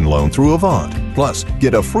consolidation loan through Avant. Plus,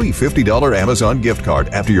 get a free $50 Amazon gift card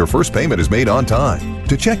after your first payment is made on time.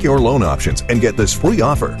 To check your loan options and get this free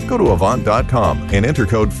offer, go to Avant.com and enter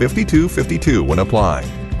code 5252 when applying.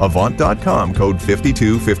 Avant.com, code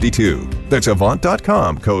 5252. That's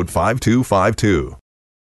Avant.com, code 5252.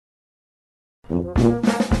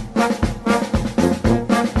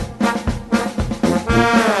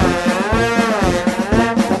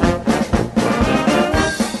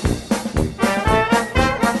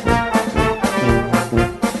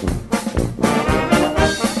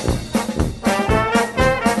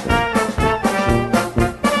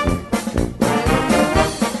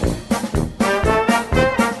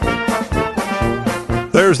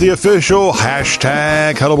 There's the official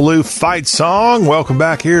hashtag Hullabaloo fight song. Welcome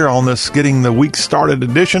back here on this Getting the Week Started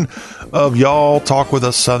edition of Y'all Talk with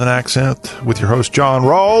a Southern Accent with your host, John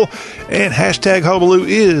Rawl. And hashtag Hullabaloo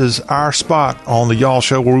is our spot on the Y'all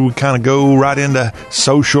Show where we kind of go right into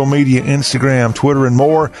social media, Instagram, Twitter, and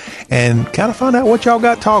more, and kind of find out what y'all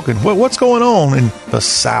got talking. What's going on in the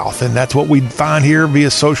South? And that's what we find here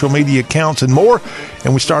via social media accounts and more.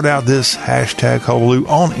 And we start out this hashtag Hullabaloo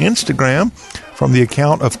on Instagram from the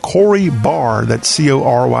account of Corey Barr. That's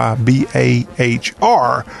CORYBAHR.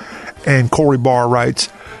 And Corey Barr writes,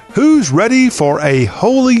 "Who's ready for a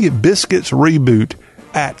Holy Biscuits reboot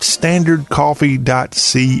at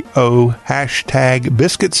standardcoffee.co? Hashtag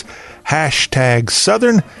biscuits, hashtag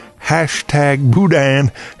Southern, hashtag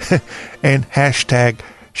Boudin, and hashtag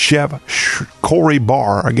Chef Corey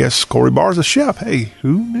Barr." I guess Corey Barr's a chef. Hey,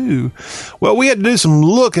 who knew? Well, we had to do some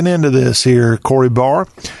looking into this here, Corey Barr.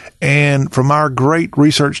 And from our great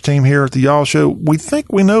research team here at the Y'all Show, we think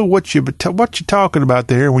we know what you're talking about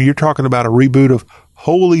there when you're talking about a reboot of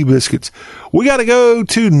Holy Biscuits. We got to go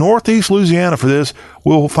to Northeast Louisiana for this.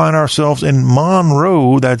 We'll find ourselves in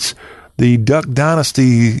Monroe. That's the Duck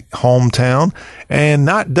Dynasty hometown. And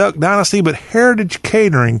not Duck Dynasty, but Heritage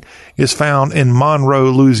Catering is found in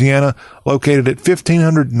Monroe, Louisiana, located at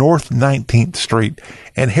 1500 North 19th Street.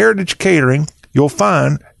 And Heritage Catering, you'll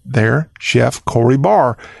find there Chef Corey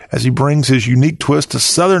Barr as he brings his unique twist to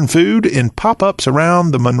Southern food in pop-ups around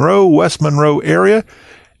the Monroe, West Monroe area.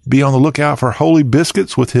 Be on the lookout for Holy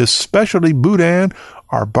Biscuits with his specialty boudin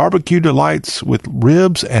or barbecue delights with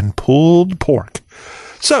ribs and pulled pork.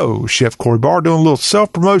 So, Chef Corey Barr doing a little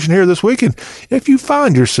self-promotion here this weekend. If you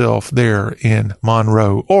find yourself there in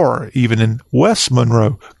Monroe or even in West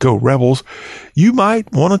Monroe, go Rebels, you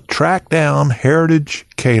might want to track down Heritage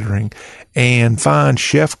Catering and find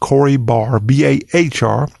Chef Corey Barr,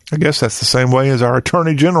 B-A-H-R. I guess that's the same way as our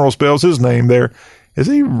Attorney General spells his name there. Is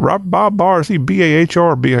he Bob Barr? Is he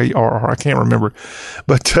B-A-H-R or B-A-R-R? I can't remember.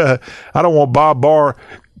 But I don't want Bob Barr,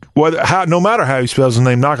 no matter how he spells his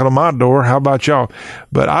name, knocking on my door. How about y'all?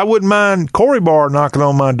 But I wouldn't mind Corey Barr knocking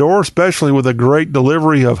on my door, especially with a great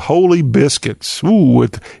delivery of Holy Biscuits. Ooh,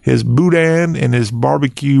 with his boudin and his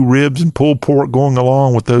barbecue ribs and pulled pork going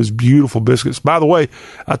along with those beautiful biscuits. By the way,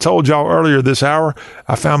 I told y'all earlier this hour,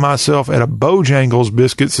 I found myself at a Bojangles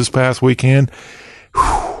Biscuits this past weekend.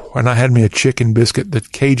 Whew. And I had me a chicken biscuit, the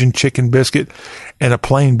Cajun chicken biscuit, and a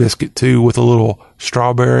plain biscuit too with a little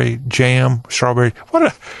strawberry jam. What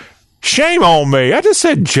a shame on me. I just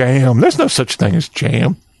said jam. There's no such thing as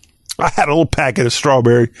jam. I had a little packet of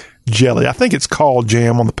strawberry jelly. I think it's called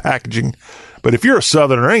jam on the packaging. But if you're a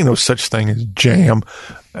Southerner, there ain't no such thing as jam.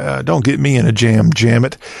 Don't get me in a jam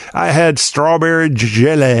it. I had strawberry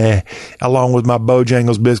jelly along with my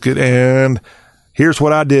Bojangles biscuit. And here's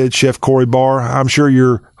what I did, Chef Corey Barr. I'm sure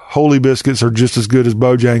your Holy Biscuits are just as good as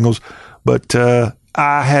Bojangles, but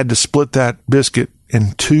I had to split that biscuit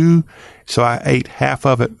in two, so I ate half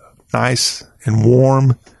of it nice and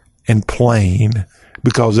warm and plain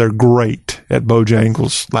because they're great at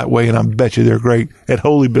Bojangles that way, and I bet you they're great at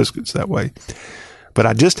Holy Biscuits that way. But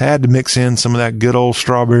I just had to mix in some of that good old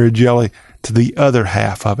strawberry jelly to the other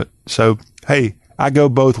half of it. So, hey, I go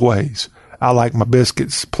both ways. I like my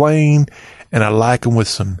biscuits plain, and I like them with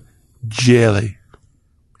some jelly.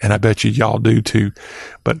 And I bet you y'all do too.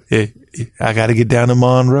 But I got to get down to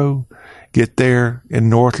Monroe, get there in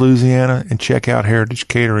North Louisiana, and check out Heritage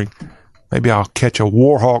Catering. Maybe I'll catch a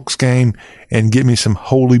Warhawks game and get me some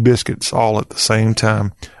Holy Biscuits all at the same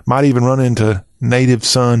time. Might even run into native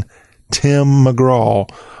son Tim McGraw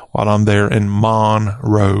while I'm there in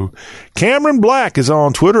Monroe. Cameron Black is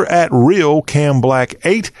on Twitter at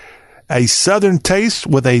RealCamBlack8. A Southern taste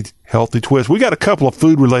with a healthy twist. We got a couple of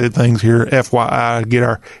food-related things here, FYI, to get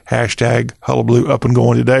our hashtag Hullabaloo up and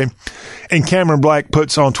going today. And Cameron Black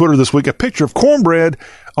puts on Twitter this week a picture of cornbread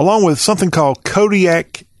along with something called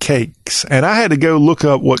Kodiak cakes. And I had to go look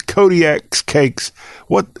up what Kodiak's cakes,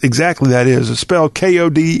 what exactly that is. It's spelled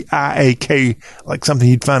K-O-D-I-A-K, like something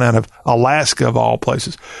you'd find out of Alaska of all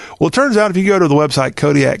places. Well, it turns out if you go to the website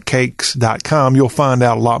KodiakCakes.com, you'll find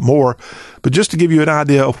out a lot more. But just to give you an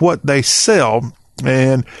idea of what they sell,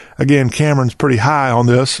 and again, Cameron's pretty high on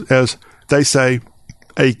this, as they say,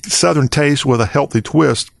 a Southern taste with a healthy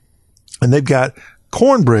twist. And they've got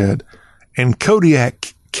cornbread and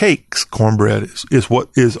Kodiak Cakes cornbread is what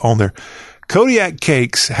is on there. Kodiak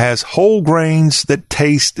Cakes has whole grains that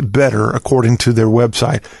taste better, according to their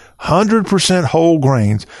website. 100% whole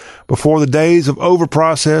grains. Before the days of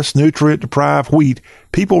overprocessed, nutrient-deprived wheat,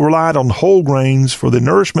 people relied on whole grains for the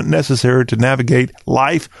nourishment necessary to navigate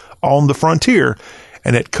life on the frontier.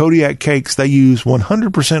 And at Kodiak Cakes, they use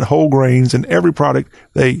 100% whole grains in every product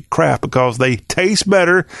they craft because they taste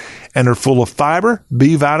better and are full of fiber,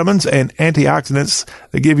 B vitamins, and antioxidants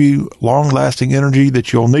that give you long-lasting energy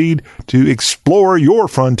that you'll need to explore your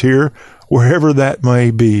frontier wherever that may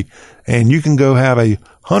be. And you can go have a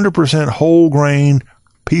 100% whole grain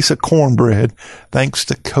piece of cornbread thanks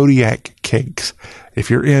to Kodiak Cakes. If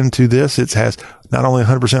you're into this, it has not only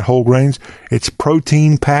 100% whole grains, it's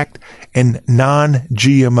protein packed and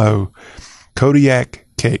non-GMO. Kodiak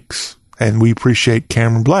Cakes. And we appreciate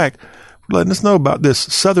Cameron Black for letting us know about this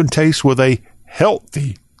Southern taste with a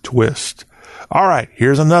healthy twist. All right,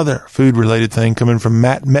 here's another food-related thing coming from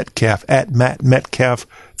Matt Metcalf at Matt Metcalf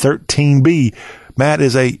 13B. Matt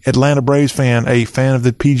is a Atlanta Braves fan, a fan of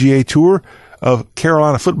the PGA Tour, of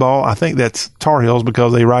Carolina football. I think that's Tar Heels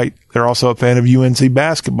because they're also a fan of UNC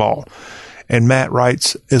basketball. And Matt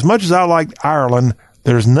writes, as much as I like Ireland,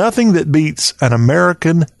 there's nothing that beats an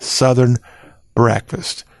American Southern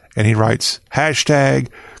breakfast. And he writes, hashtag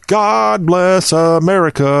God bless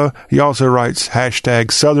America. He also writes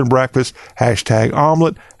hashtag Southern breakfast, hashtag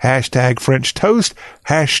omelet, hashtag French toast,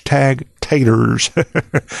 hashtag taters.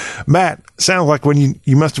 Matt, sounds like when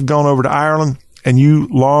you must have gone over to Ireland and you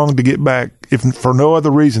long to get back, if for no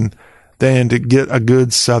other reason than to get a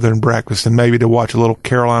good Southern breakfast and maybe to watch a little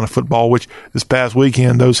Carolina football, which this past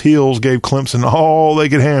weekend, those Heels gave Clemson all they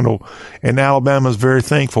could handle. And Alabama's very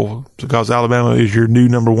thankful because Alabama is your new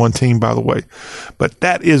number one team, by the way. But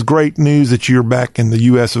that is great news that you're back in the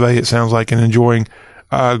US of A, it sounds like, and enjoying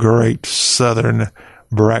a great Southern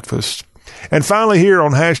breakfast. And finally here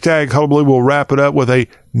on hashtag Hullabaloo, we'll wrap it up with a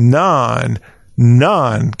non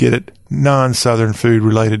non-Southern food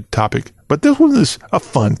related topic. But this one is a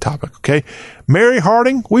fun topic, okay? Mary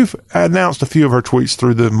Harding, we've announced a few of her tweets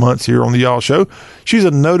through the months here on the Y'all Show. She's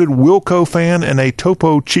a noted Wilco fan and a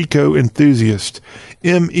Topo Chico enthusiast.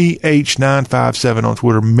 MEH957 on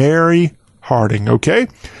Twitter. Mary Harding, okay?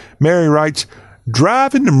 Mary writes,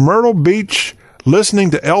 driving to Myrtle Beach,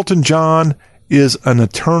 listening to Elton John is an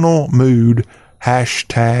eternal mood.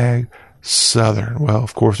 Hashtag Southern. Well,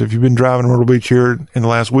 of course, if you've been driving to Myrtle Beach here in the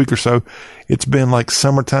last week or so, it's been like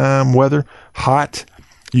summertime weather, hot.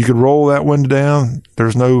 You could roll that window down.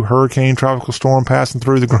 There's no hurricane, tropical storm passing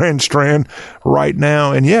through the Grand Strand right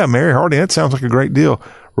now. And yeah, Mary Harding, that sounds like a great deal.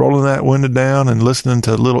 Rolling that window down and listening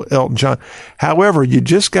to little Elton John. However, you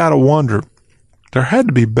just got to wonder, there had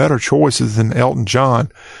to be better choices than Elton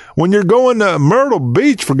John. When you're going to Myrtle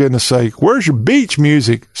Beach, for goodness sake, where's your beach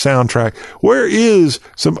music soundtrack? Where is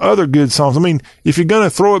some other good songs? I mean, if you're going to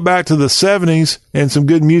throw it back to the 70s and some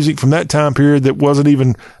good music from that time period that wasn't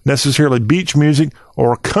even necessarily beach music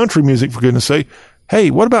or country music, for goodness sake,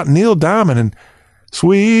 hey, what about Neil Diamond and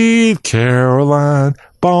Sweet Caroline?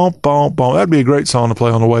 Bom, bom, bom. That'd be a great song to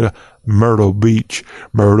play on the way to Myrtle Beach.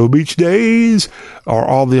 Myrtle Beach Days, or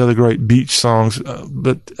all the other great beach songs.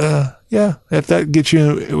 Yeah, if that gets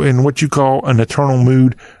you in what you call an eternal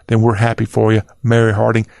mood, then we're happy for you, Mary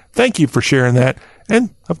Harding. Thank you for sharing that.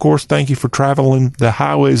 And, of course, thank you for traveling the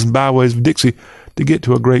highways and byways of Dixie to get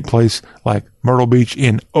to a great place like Myrtle Beach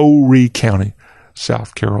in Horry County,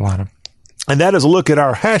 South Carolina. And that is a look at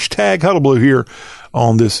our hashtag Hullabaloo here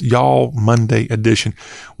on this Y'all Monday edition.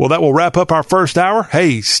 Well, that will wrap up our first hour.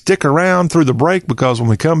 Hey, stick around through the break, because when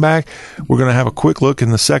we come back, we're going to have a quick look in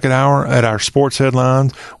the second hour at our sports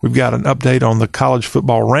headlines. We've got an update on the college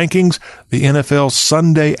football rankings, the NFL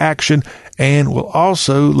Sunday action, and we'll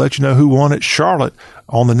also let you know who won at Charlotte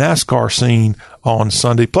on the NASCAR scene on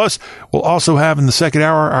Sunday. Plus, we'll also have in the second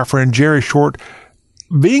hour our friend Jerry Short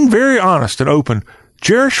being very honest and open.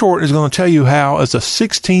 Jerry Short is going to tell you how, as a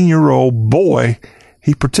 16-year-old boy,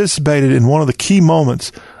 he participated in one of the key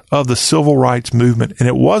moments of the civil rights movement. And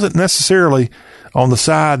it wasn't necessarily on the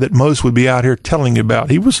side that most would be out here telling you about.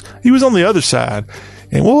 He was on the other side.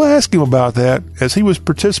 And we'll ask him about that as he was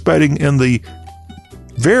participating in the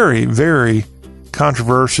very, very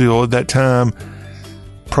controversial at that time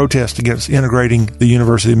protest against integrating the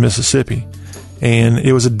University of Mississippi. And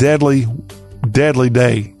it was a deadly, deadly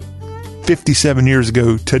day. 57 years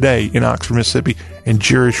ago today in Oxford, Mississippi, and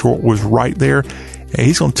Jerry Short was right there, and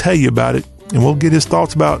he's going to tell you about it, and we'll get his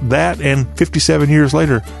thoughts about that, and 57 years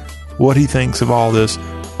later, what he thinks of all this.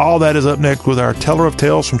 All that is up next with our teller of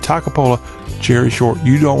tales from Takapola, Jerry Short.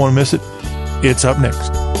 You don't want to miss it. It's up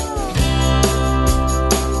next.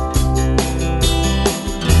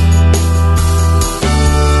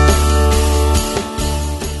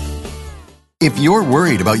 If you're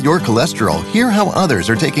worried about your cholesterol, hear how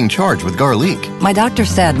others are taking charge with Garlic. My doctor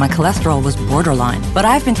said my cholesterol was borderline, but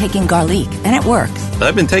I've been taking Garlic, and it works.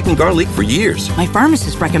 I've been taking Garlic for years. My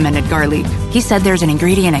pharmacist recommended Garlic. He said there's an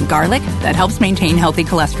ingredient in garlic that helps maintain healthy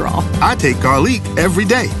cholesterol. I take Garlic every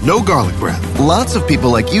day. No garlic breath. Lots of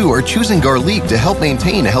people like you are choosing Garlic to help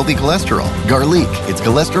maintain a healthy cholesterol. Garlic, it's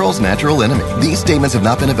cholesterol's natural enemy. These statements have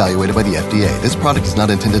not been evaluated by the FDA. This product is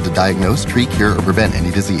not intended to diagnose, treat, cure, or prevent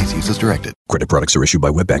any disease. Use as directed. Credit products are issued by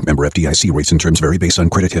WebBank, member FDIC. Rates and terms vary based on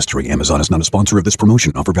credit history. Amazon is not a sponsor of this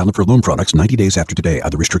promotion. Offer valid for loan products 90 days after today.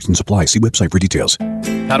 Other restrictions apply. See website for details.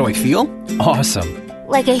 How do I feel? Awesome.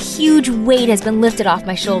 Like a huge weight has been lifted off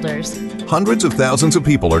my shoulders. Hundreds of thousands of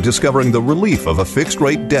people are discovering the relief of a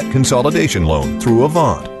fixed-rate debt consolidation loan through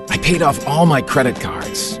Avant. I paid off all my credit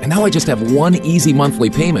cards, and now I just have one easy monthly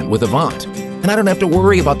payment with Avant. And I don't have to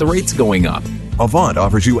worry about the rates going up. Avant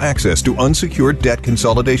offers you access to unsecured debt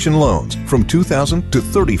consolidation loans from $2,000 to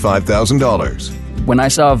 $35,000. When I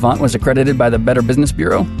saw Avant was accredited by the Better Business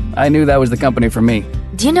Bureau, I knew that was the company for me.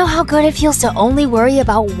 Do you know how good it feels to only worry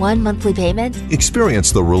about one monthly payment?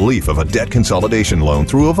 Experience the relief of a debt consolidation loan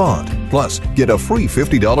through Avant. Plus, get a free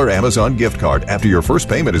 $50 Amazon gift card after your first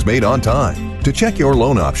payment is made on time. To check your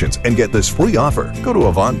loan options and get this free offer, go to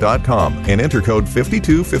Avant.com and enter code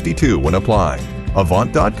 5252 when applying.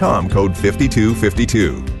 Avant.com, code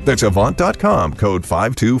 5252. That's Avant.com, code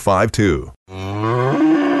 5252.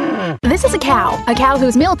 This is a cow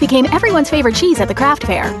whose milk became everyone's favorite cheese at the craft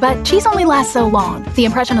fair. But cheese only lasts so long. The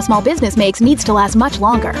impression a small business makes needs to last much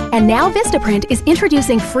longer. And now Vistaprint is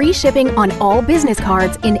introducing free shipping on all business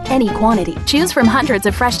cards in any quantity. Choose from hundreds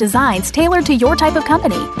of fresh designs tailored to your type of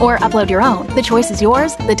company, or upload your own. The choice is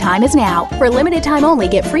yours. The time is now. For limited time only,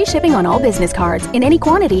 get free shipping on all business cards in any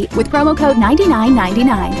quantity with promo code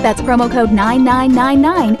 9999. That's promo code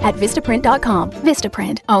 9999 at Vistaprint.com.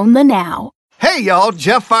 Vistaprint. Own the now. Hey, y'all,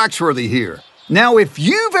 Jeff Foxworthy here. Now, if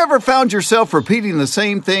you've ever found yourself repeating the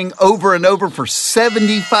same thing over and over for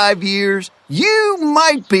 75 years, you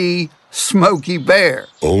might be Smokey Bear.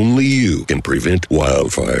 Only you can prevent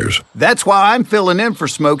wildfires. That's why I'm filling in for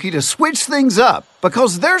Smokey to switch things up,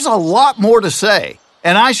 because there's a lot more to say.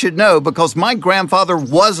 And I should know because my grandfather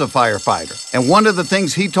was a firefighter. And one of the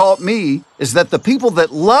things he taught me is that the people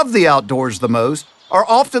that love the outdoors the most are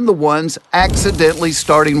often the ones accidentally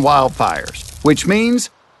starting wildfires, which means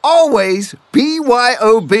always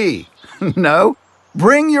BYOB. No,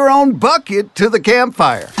 bring your own bucket to the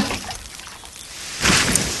campfire.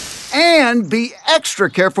 And be extra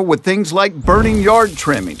careful with things like burning yard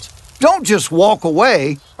trimmings. Don't just walk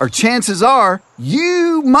away, or chances are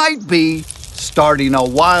you might be starting a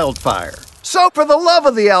wildfire. So for the love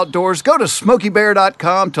of the outdoors, go to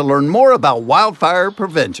SmokeyBear.com to learn more about wildfire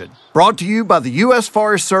prevention. Brought to you by the U.S.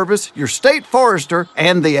 Forest Service, your state forester,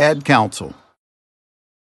 and the Ad Council.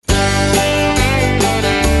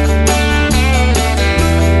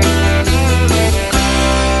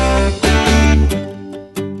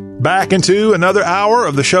 Back into another hour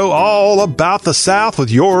of the show all about the South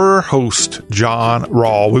with your host, John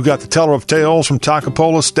Rawl. We've got the teller of tales from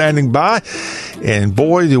Takapola standing by. And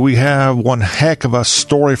boy, do we have one heck of a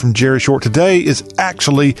story from Jerry Short. Today is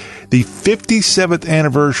actually the 57th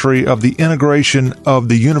anniversary of the integration of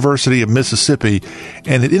the University of Mississippi.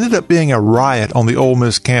 And it ended up being a riot on the Ole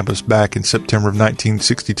Miss campus back in September of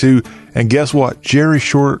 1962. And guess what? Jerry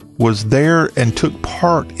Short was there and took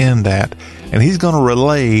part in that. And he's going to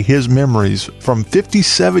relay his memories from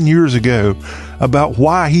 57 years ago about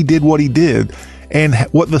why he did what he did and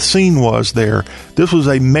what the scene was there. This was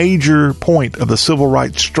a major point of the civil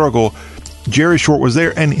rights struggle. Jerry Short was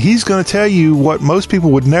there, and he's going to tell you what most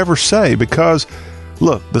people would never say because,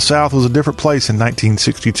 look, the South was a different place in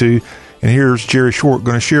 1962, and here's Jerry Short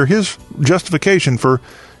going to share his justification for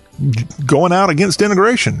going out against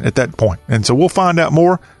integration at that point. And so we'll find out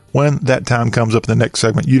more when that time comes up in the next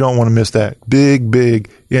segment. You don't want to miss that big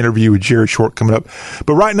interview with Jerry Short coming up.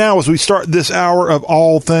 But right now, as we start this hour of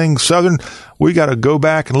all things Southern, we got to go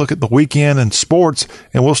back and look at the weekend in sports,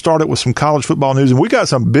 and we'll start it with some college football news. And we got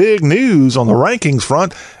some big news on the rankings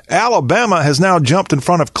front. Alabama has now jumped in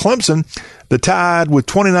front of Clemson, the Tide with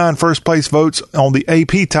 29 first place votes on the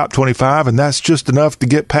AP Top 25, and that's just enough to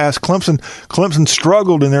get past Clemson. Clemson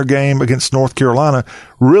struggled in their game against North Carolina.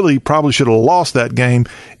 Really probably should have lost that game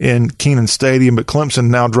in Kenan Stadium, but Clemson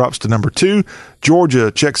now drops to number 2.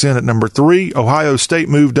 Georgia checks in at number 3. Ohio State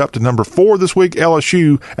moved up to number 4 this week.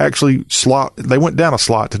 LSU actually they went down a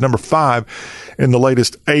slot to number 5 in the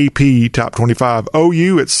latest AP Top 25.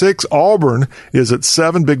 OU at 6. Auburn is at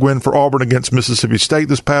 7. Big win for Auburn against Mississippi State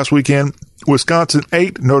this past weekend. Wisconsin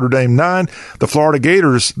 8, Notre Dame 9. The Florida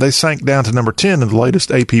Gators, they sank down to number 10 in the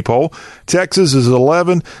latest AP poll. Texas is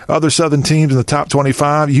 11. Other Southern teams in the top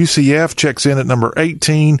 25. UCF checks in at number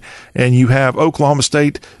 18. And you have Oklahoma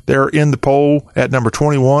State, they're in the poll at number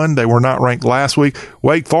 21. They were not ranked last week.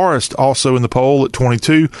 Wake Forest also in the poll at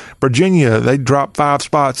 22. Virginia, they dropped 5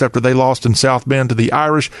 spots after they lost in South Bend to the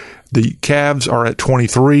Irish. The Cavs are at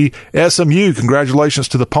 23. SMU, congratulations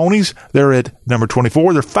to the Ponies. They're at number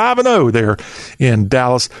 24. They're 5-0 there in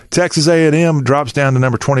Dallas. Texas A&M drops down to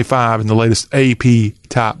number 25 in the latest AP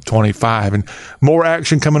Top 25. And more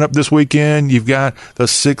action coming up this weekend. You've got the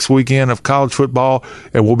 6th weekend of college football,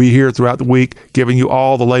 and we'll be here throughout the week giving you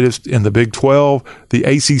all the latest in the Big 12, the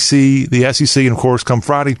ACC, the SEC, and of course, come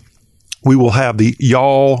Friday, we will have the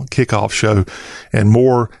Y'all Kickoff Show and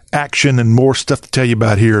more action and more stuff to tell you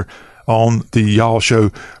about here on the Y'all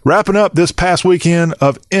Show. Wrapping up this past weekend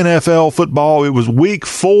of NFL football, it was week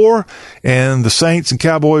 4, and the Saints and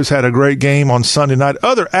Cowboys had a great game on Sunday night.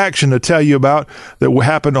 Other action to tell you about that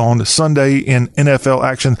happened on Sunday in NFL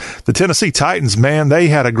action. The Tennessee Titans, man, they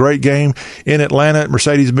had a great game in Atlanta at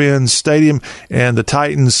Mercedes-Benz Stadium, and the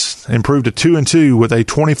Titans improved to 2-2 with a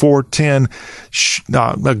 24-10,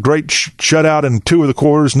 a great shutout in 2 of the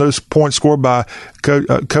quarters. No points scored by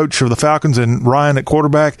coach of the Falcons and Ryan at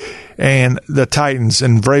quarterback. And the Titans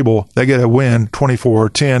and Vrabel, they get a win,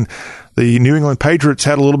 24-10. The New England Patriots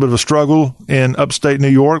had a little bit of a struggle in upstate New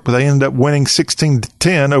York, but they ended up winning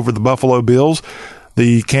 16-10 over the Buffalo Bills.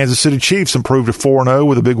 The Kansas City Chiefs improved to 4-0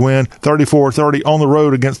 with a big win, 34-30 on the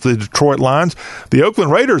road against the Detroit Lions. The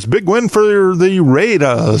Oakland Raiders, big win for the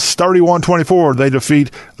Raiders, 31-24. They defeat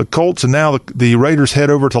the Colts, and now the Raiders head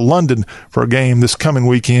over to London for a game this coming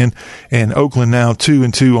weekend, and Oakland now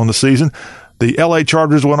 2-2 on the season. The LA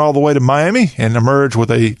Chargers went all the way to Miami and emerged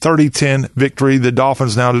with a 30-10 victory. The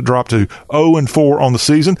Dolphins now to drop to 0-4 on the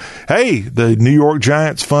season. Hey, the New York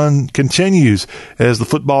Giants fun continues as the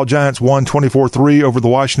football Giants won 24-3 over the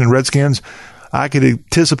Washington Redskins. I could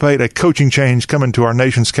anticipate a coaching change coming to our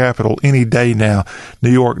nation's capital any day now.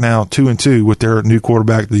 New York now 2-2 with their new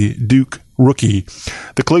quarterback, the Duke rookie.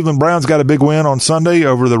 The Cleveland Browns got a big win on Sunday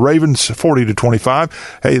over the Ravens, 40-25.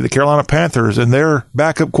 Hey, the Carolina Panthers and their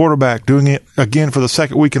backup quarterback doing it again for the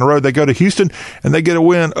second week in a row. They go to Houston and they get a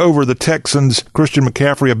win over the Texans. Christian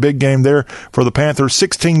McCaffrey, a big game there for the Panthers.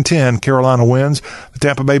 16-10, Carolina wins. The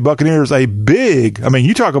Tampa Bay Buccaneers, a big,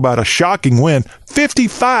 you talk about a shocking win,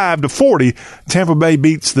 55-40. Tampa Bay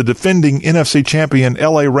beats the defending NFC champion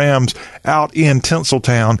LA Rams out in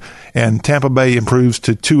Tinseltown, and Tampa Bay improves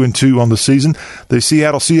to 2-2 on the season. The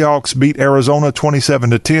Seattle Seahawks beat Arizona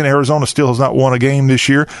 27-10. Arizona still has not won a game this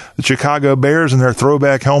year. The Chicago Bears in their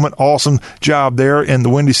throwback helmet, awesome job there in the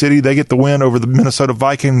Windy City. They get the win over the Minnesota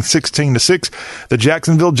Vikings 16-6. The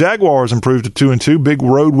Jacksonville Jaguars improved to 2-2. Big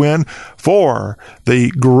road win for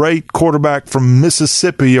the great quarterback from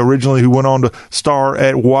Mississippi originally, who went on to star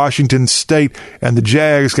at Washington State, and the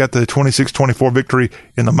Jags got the 26-24 victory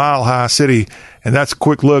in the Mile High City. And that's a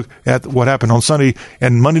quick look at what happened on Sunday.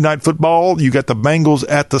 And Monday Night Football, you got the Bengals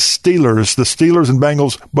at the Steelers. The Steelers and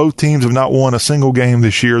Bengals, both teams have not won a single game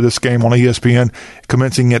this year. This game on ESPN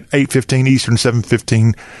commencing at 8:15 Eastern,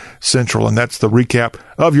 7:15 Central. And that's the recap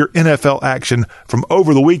of your NFL action from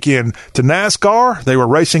over the weekend. To NASCAR, they were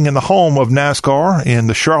racing in the home of NASCAR in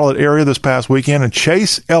the Charlotte area this past weekend, and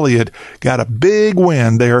Chase Elliott got a big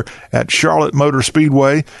win there at Charlotte Motor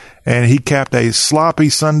Speedway. And he capped a sloppy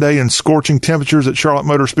Sunday in scorching temperatures at Charlotte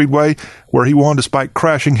Motor Speedway, where he won despite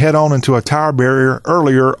crashing head-on into a tire barrier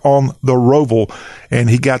earlier on the Roval. And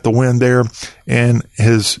he got the win there, and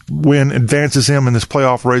his win advances him in this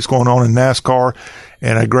playoff race going on in NASCAR.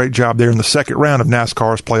 And a great job there in the second round of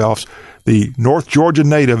NASCAR's playoffs. The North Georgia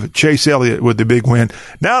native, Chase Elliott, with the big win.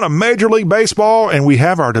 Now to Major League Baseball, and we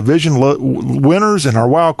have our division winners and our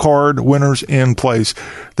wild card winners in place.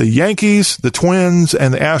 The Yankees, the Twins,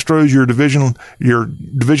 and the Astros, your division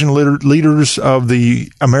leaders of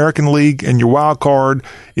the American League, and your wild card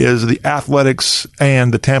is the Athletics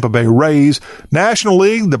and the Tampa Bay Rays. National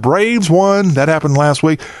League, the Braves won. That happened last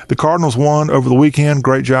week. The Cardinals won over the weekend.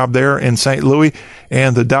 Great job there in St. Louis.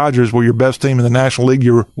 And the Dodgers were your best team in the National League.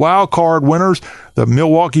 Your wild card winners, the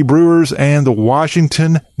Milwaukee Brewers and the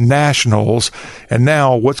Washington Nationals. And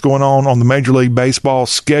now what's going on the Major League Baseball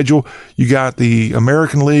schedule? You got the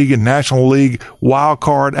American League and National League wild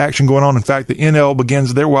card action going on. In fact, the NL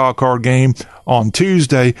begins their wild card game on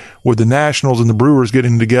Tuesday with the Nationals and the Brewers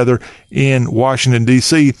getting together in Washington,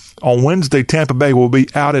 D.C. On Wednesday, Tampa Bay will be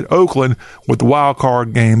out at Oakland with the wild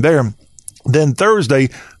card game there. Then Thursday,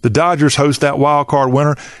 the Dodgers host that wild card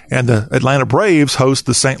winner, and the Atlanta Braves host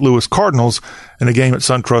the St. Louis Cardinals in a game at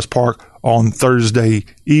SunTrust Park on Thursday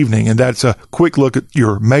evening. And that's a quick look at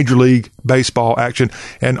your Major League Baseball action.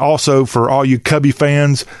 And also for all you Cubby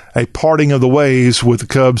fans, a parting of the ways with the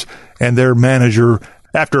Cubs and their manager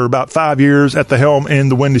after about 5 years at the helm in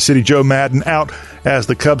the Windy City. Joe Madden out as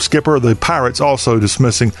the Cubs skipper. The Pirates also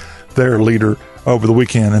dismissing their leader over the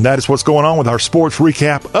weekend. And that is what's going on with our sports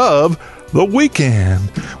recap of the weekend.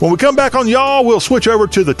 When we come back on Y'all, we'll switch over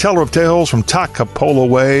to the teller of tales from Takapola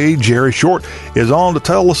Way. Jerry Short is on to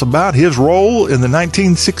tell us about his role in the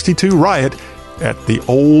 1962 riot at the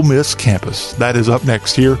Ole Miss campus. That is up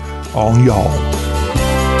next here on Y'all.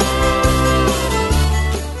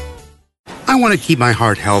 I want to keep my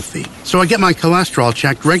heart healthy, so I get my cholesterol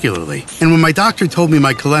checked regularly. And when my doctor told me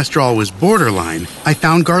my cholesterol was borderline, I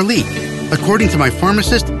found Garlic. According to my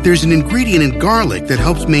pharmacist, there's an ingredient in garlic that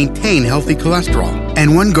helps maintain healthy cholesterol.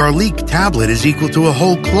 And one Garlic tablet is equal to a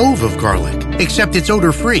whole clove of garlic, except it's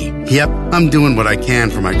odor-free. Yep, I'm doing what I can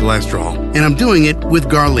for my cholesterol, and I'm doing it with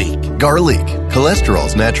Garlic. Garlic,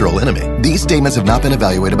 cholesterol's natural enemy. These statements have not been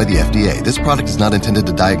evaluated by the FDA. This product is not intended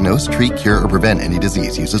to diagnose, treat, cure, or prevent any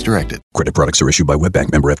disease. Use as directed. Credit products are issued by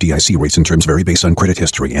WebBank, member FDIC. Rates and terms vary based on credit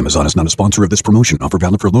history. Amazon is not a sponsor of this promotion. Offer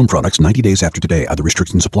valid for loan products 90 days after today. Other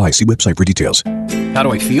restrictions apply. See website for details. How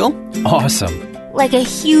do I feel? Awesome. Like a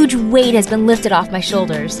huge weight has been lifted off my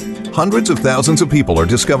shoulders. Hundreds of thousands of people are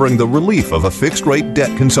discovering the relief of a fixed-rate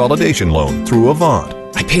debt consolidation loan through Avant.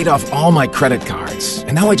 I paid off all my credit cards,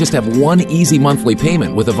 and now I just have one easy monthly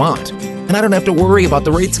payment with Avant. And I don't have to worry about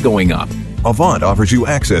the rates going up. Avant offers you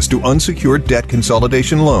access to unsecured debt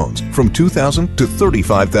consolidation loans from $2,000 to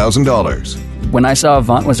 $35,000. When I saw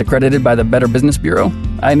Avant was accredited by the Better Business Bureau,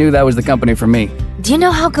 I knew that was the company for me. Do you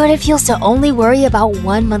know how good it feels to only worry about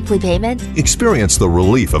one monthly payment? Experience the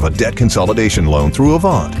relief of a debt consolidation loan through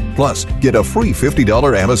Avant. Plus, get a free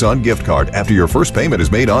 $50 Amazon gift card after your first payment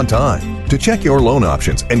is made on time. To check your loan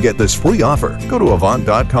options and get this free offer, go to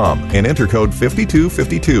Avant.com and enter code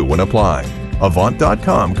 5252 when applying.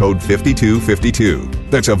 Avant.com, code 5252.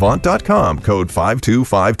 That's Avant.com, code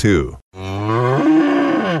 5252.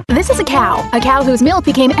 This is a cow whose milk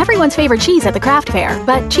became everyone's favorite cheese at the craft fair.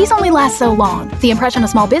 But cheese only lasts so long. The impression a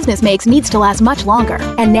small business makes needs to last much longer.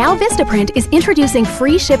 And now Vistaprint is introducing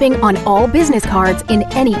free shipping on all business cards in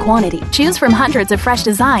any quantity. Choose from hundreds of fresh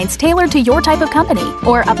designs tailored to your type of company,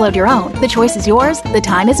 or upload your own. The choice is yours. The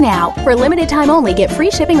time is now. For limited time only, get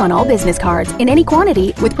free shipping on all business cards in any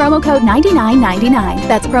quantity with promo code 9999.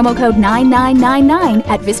 That's promo code 9999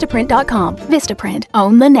 at Vistaprint.com. Vistaprint.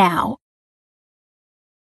 Own the now.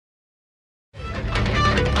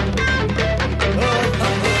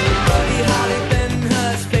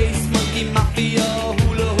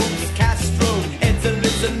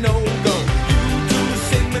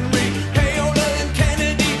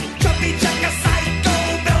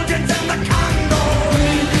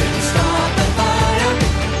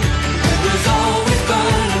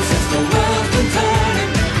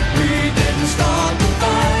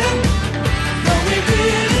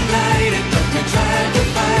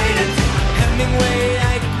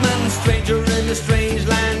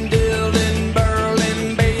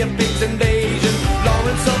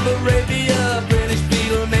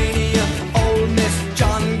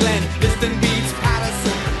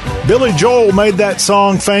 Billy Joel made that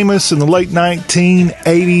song famous in the late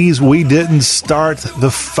 1980s. We didn't start the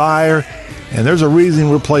fire. And there's a reason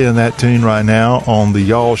we're playing that tune right now on the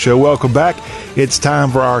Y'all Show. Welcome back. It's time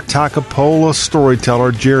for our Takapola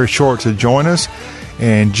storyteller, Jerry Short, to join us.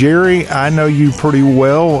 And Jerry, I know you pretty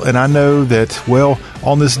well, and I know that, well,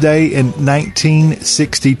 on this day in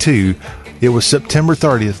 1962, it was September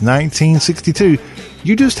 30th, 1962,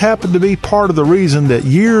 you just happened to be part of the reason that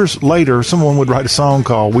years later someone would write a song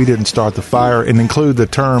called We Didn't Start the Fire and include the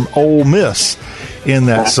term Ole Miss in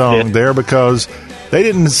that song there, because they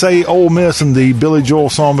didn't say Ole Miss in the Billy Joel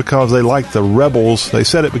song because they liked the Rebels. They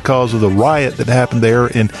said it because of the riot that happened there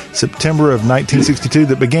in September of 1962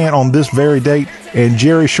 that began on this very date. And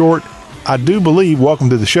Jerry Short, I do believe, welcome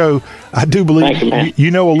to the show, I do believe you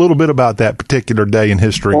know a little bit about that particular day in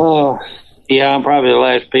history. Oh, yeah, I'm probably the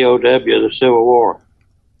last POW of the Civil War.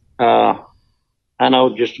 I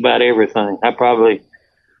know just about everything. I probably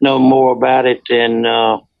know more about it than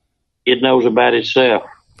it knows about itself.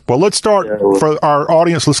 Well, let's start for our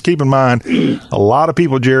audience. Let's keep in mind, a lot of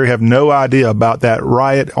people, Jerry, have no idea about that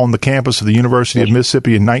riot on the campus of the University of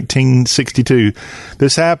Mississippi in 1962.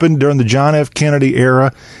 This happened during the John F. Kennedy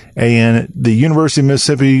era, and the University of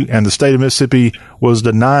Mississippi and the state of Mississippi was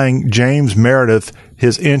denying James Meredith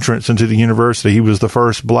his entrance into the university. He was the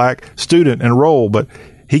first black student enrolled, but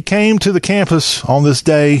he came to the campus on this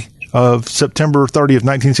day of September 30th,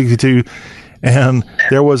 1962, and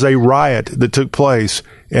there was a riot that took place,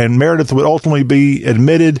 and Meredith would ultimately be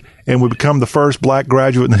admitted and would become the first black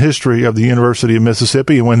graduate in the history of the University of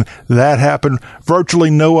Mississippi. And when that happened, virtually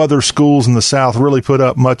no other schools in the South really put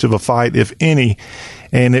up much of a fight, if any,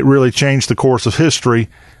 and it really changed the course of history.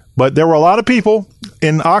 But there were a lot of people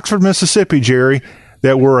in Oxford, Mississippi, Jerry,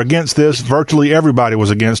 that were against this. Virtually everybody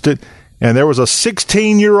was against it. And there was a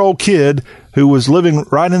 16-year-old kid who was living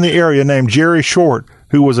right in the area named Jerry Short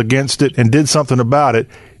who was against it and did something about it.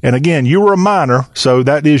 And again, you were a minor, so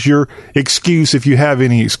that is your excuse if you have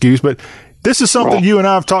any excuse. But this is something you and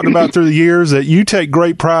I have talked about through the years that you take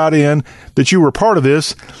great pride in, that you were part of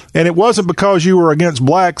this. And it wasn't because you were against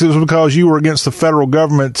blacks. It was because you were against the federal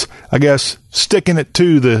government, I guess, sticking it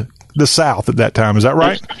to the South at that time. Is that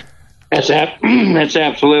right? That's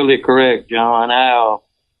absolutely correct, John.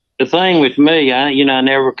 The thing with me, I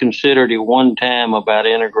never considered it one time about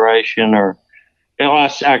integration or,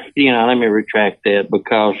 let me retract that,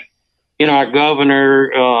 because, our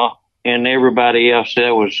governor, and everybody else,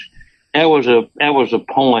 that was a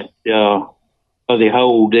point, of the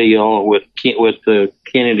whole deal with the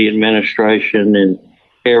Kennedy administration and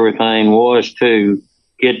everything, was to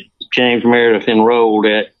get James Meredith enrolled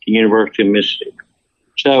at the University of Mississippi.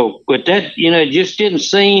 So, but that, it just didn't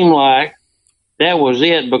seem like that was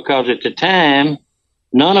it, because at the time,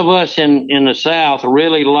 none of us in the South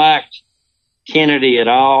really liked Kennedy at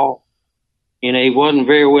all. He wasn't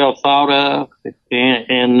very well thought of,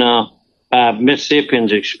 and by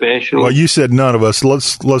Mississippians especially. Well, you said none of us.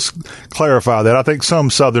 Let's clarify that. I think some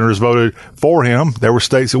Southerners voted for him. There were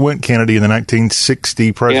states that went Kennedy in the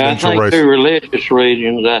 1960 presidential race. I think through religious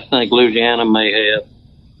reasons, I think Louisiana may have,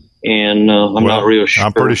 and I'm not real sure.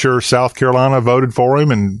 I'm pretty sure South Carolina voted for him,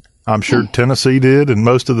 and I'm sure Tennessee did, and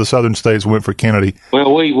most of the southern states went for Kennedy.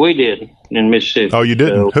 Well, we did in Mississippi. Oh, you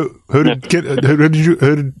didn't? So, who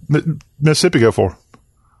did Mississippi go for?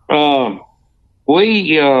 I've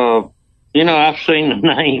seen the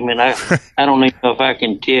name, and I don't even know if I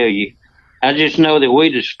can tell you. I just know that we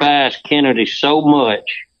despise Kennedy so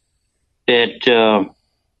much that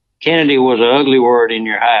Kennedy was an ugly word in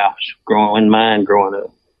your house growing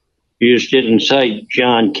up. You just didn't say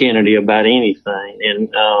John Kennedy about anything. And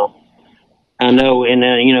I know,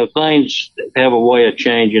 and things have a way of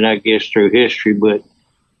changing, I guess, through history. But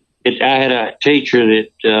I had a teacher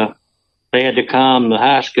that they had to calm the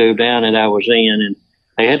high school down that I was in, and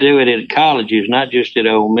they had to do it at colleges, not just at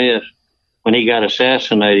Ole Miss. When he got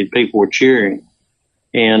assassinated, people were cheering.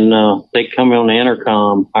 And they come on the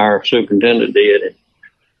intercom, our superintendent did, and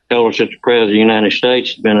told us that the President of the United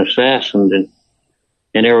States had been assassinated.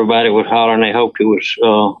 And everybody was hollering. They hoped it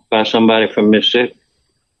was by somebody from Mississippi.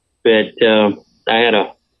 But I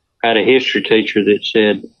had a history teacher that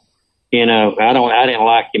said, I didn't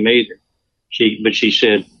like him either. But she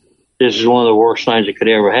said, this is one of the worst things that could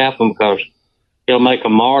ever happen because he'll make a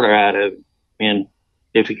martyr out of him. And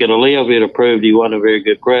if he could have lived, he'd have proved he wasn't a very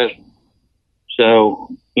good president. So,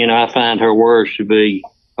 I find her words to be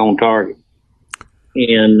on target.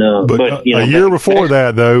 And but a year before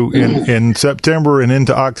that, though, in September and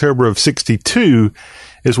into October of '62,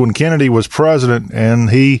 is when Kennedy was president, and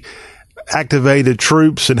he activated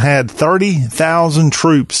troops and had 30,000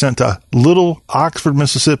 troops sent to Little Oxford,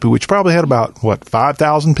 Mississippi, which probably had about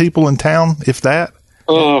 5,000 people in town, if that.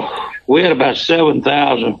 We had about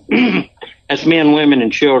 7,000. That's men, women,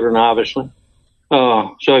 and children, obviously.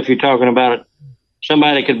 So if you're talking about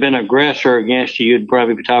somebody could have been an aggressor against you, you'd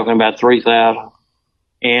probably be talking about 3,000.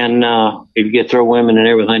 And if you get through women and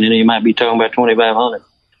everything, then you might be talking about 2,500.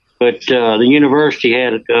 But the university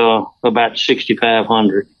had about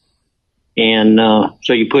 6,500. And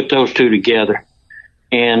so you put those two together.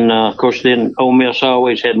 And, of course, then Ole Miss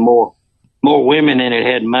always had more women than it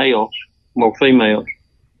had males, more females.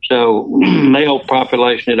 So male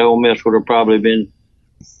population at Ole Miss would have probably been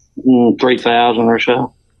 3,000 or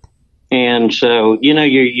so. And so, you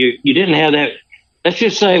didn't have that. Let's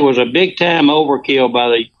just say it was a big time overkill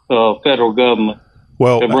by the federal government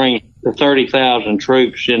to bring the 30,000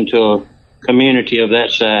 troops into a community of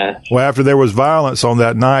that size. Well, after there was violence on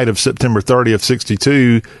that night of September 30th,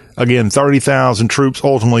 '62, again, 30,000 troops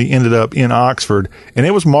ultimately ended up in Oxford, and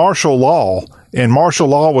it was martial law. And martial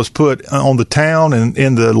law was put on the town and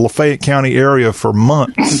in the Lafayette County area for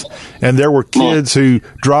months. And there were kids who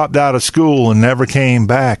dropped out of school and never came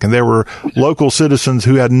back. And there were local citizens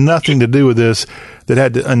who had nothing to do with this that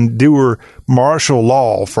had to endure martial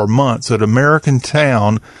law for months. An American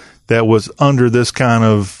town that was under this kind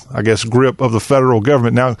of, grip of the federal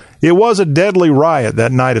government. Now, it was a deadly riot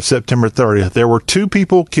that night of September 30th. There were 2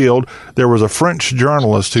 people killed. There was a French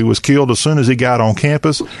journalist who was killed as soon as he got on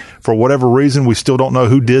campus. For whatever reason, we still don't know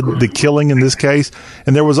who did the killing in this case.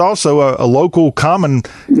 And there was also a local common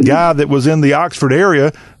guy that was in the Oxford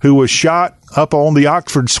area who was shot up on the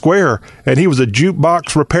Oxford Square, and he was a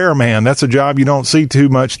jukebox repairman. That's a job you don't see too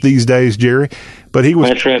much these days, Jerry. But he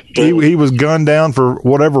was he was gunned down for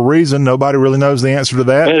whatever reason. Nobody really knows the answer to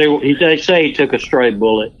that. But they say he took a stray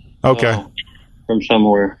bullet. Okay. From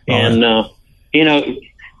somewhere, and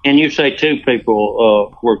and you say 2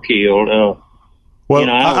 people were killed. Well,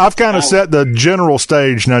 I've kind of set the general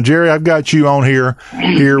stage. Now, Jerry, I've got you on here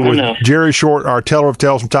with Jerry Short, our teller of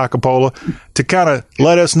tales from Takapola, to kind of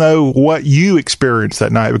let us know what you experienced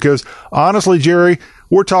that night. Because honestly, Jerry,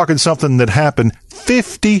 we're talking something that happened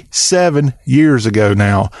 57 years ago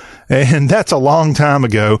now. And that's a long time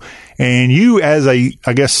ago. And you, as a,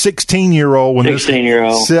 16-year-old, when this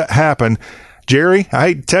happened, Jerry, I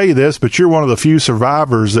hate to tell you this, but you're one of the few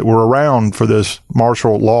survivors that were around for this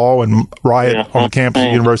martial law and riot on the campus of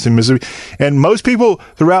the University of Mississippi. And most people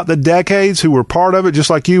throughout the decades who were part of it, just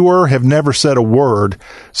like you were, have never said a word.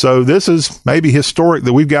 So this is maybe historic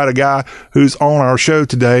that we've got a guy who's on our show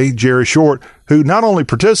today, Jerry Short, who not only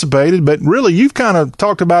participated, but really you've kind of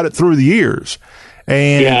talked about it through the years.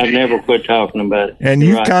 And I've never quit talking about it. And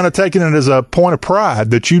you've kind of taken it as a point of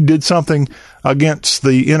pride that you did something against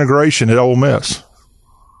the integration at Ole Miss.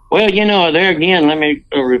 Well, there again, let me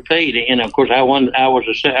repeat it. Of course, I was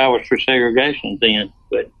for segregation then,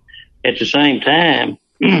 but at the same time,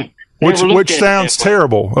 which sounds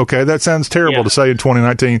terrible. Okay, that sounds terrible to say in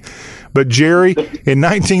 2019. But Jerry, in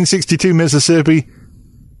 1962 Mississippi,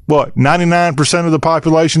 99% of the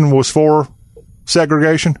population was for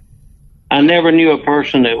segregation? I never knew a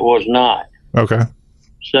person that was not. Okay.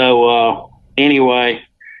 So anyway,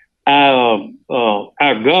 our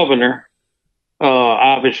governor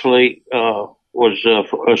obviously was a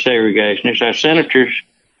segregationist. Our senators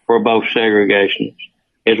were both segregationists,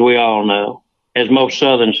 as we all know, as most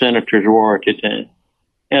Southern senators were at the time.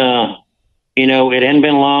 It hadn't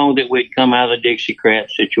been long that we'd come out of the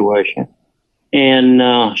Dixiecrat situation.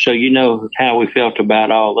 And so you know how we felt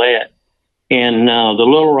about all that. And the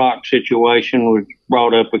Little Rock situation was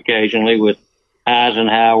brought up occasionally with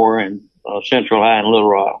Eisenhower and Central High and Little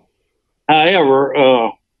Rock.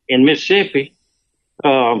 However, in Mississippi, we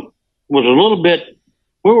were a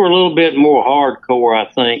little bit more hardcore,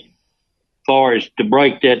 I think, as far as to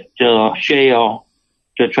break that shell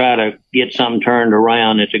to try to get something turned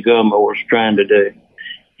around that the government was trying to do.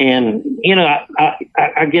 And, you know,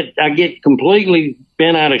 I get completely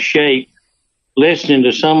bent out of shape listening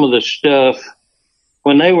to some of the stuff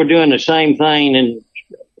when they were doing the same thing in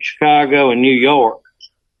Chicago and New York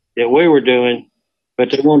that we were doing, but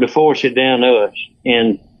they wanted to force it down to us.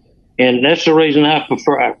 And that's the reason I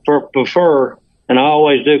prefer, and I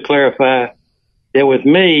always do clarify, that with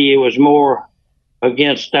me, it was more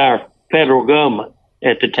against our federal government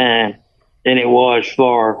at the time than it was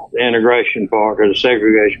for the integration part or the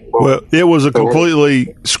segregation part. Well, it was a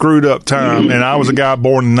completely screwed up time, and I was a guy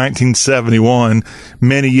born in 1971,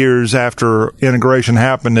 many years after integration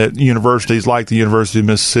happened at universities like the University of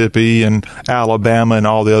Mississippi and Alabama and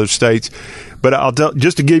all the other states. But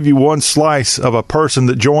just to give you one slice of a person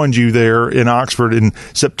that joined you there in Oxford in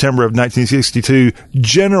September of 1962,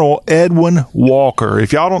 General Edwin Walker.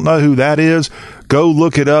 If y'all don't know who that is, go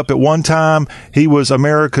look it up. At one time, he was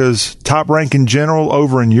America's top-ranking general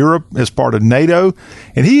over in Europe as part of NATO,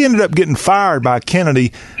 and he ended up getting fired by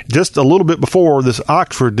Kennedy just a little bit before this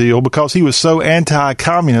Oxford deal because he was so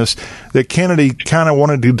anti-communist that Kennedy kind of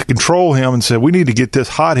wanted to control him and said, we need to get this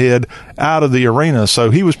hothead out of the arena.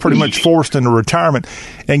 So he was pretty much forced into retirement.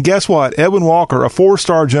 And guess what? Edwin Walker, a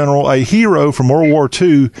 4-star general, a hero from World War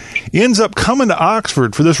II, ends up coming to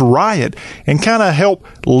Oxford for this riot and kind of help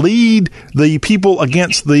lead the people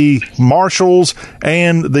against the marshals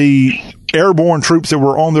and the airborne troops that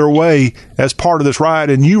were on their way as part of this riot.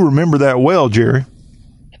 And you remember that well, Jerry.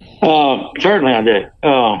 Certainly I do.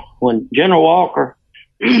 When General Walker,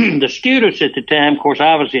 the students at the time, of course,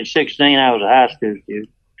 obviously at 16, I was a high school student,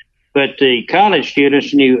 but the college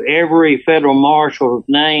students knew every federal marshal's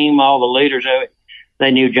name, all the leaders of it.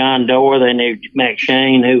 They knew John Doerr. They knew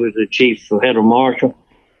McShane, who was the chief federal marshal.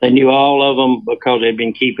 They knew all of them because they'd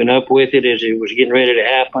been keeping up with it as it was getting ready to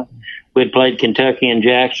happen. We'd played Kentucky and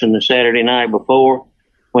Jackson the Saturday night before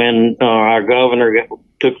when our governor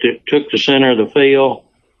took the center of the field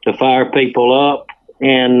to fire people up.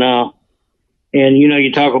 And you know,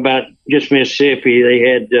 you talk about just Mississippi, they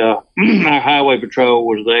had our highway patrol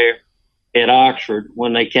was there at Oxford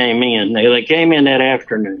when they came in. They came in that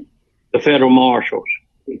afternoon, the federal marshals,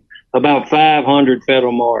 about 500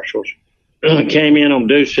 federal marshals. Came in on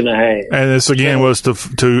deuce and a half. And this again was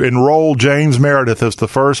to enroll James Meredith as the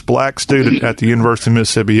first black student at the University of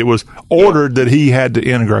Mississippi. It was ordered that he had to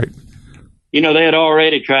integrate. You know, they had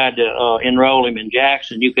already tried to enroll him in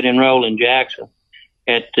Jackson. You could enroll in Jackson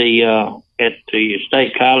at the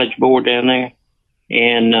state college board down there,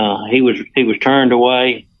 and he was turned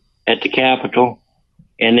away at the Capitol.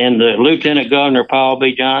 And then the Lieutenant Governor Paul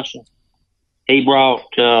B. Johnson, he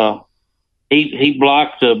brought. He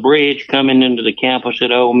blocked the bridge coming into the campus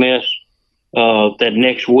at Ole Miss that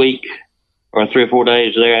next week or 3 or 4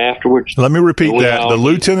 days there afterwards. Let me repeat that. The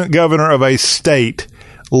lieutenant governor of a state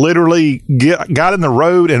literally got in the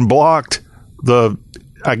road and blocked the,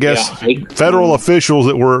 federal officials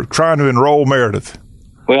that were trying to enroll Meredith.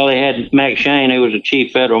 Well, they had McShane, who was the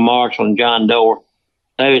chief federal marshal, and John Doerr.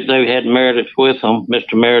 They had Meredith with them,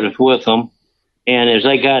 Mr. Meredith with them. And as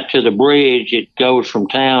they got to the bridge, it goes from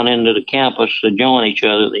town into the campus to join each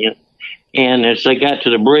other. And as they got to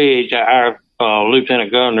the bridge, our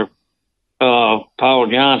Lieutenant Governor, Paul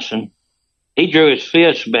Johnson, he drew his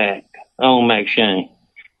fist back on McShane.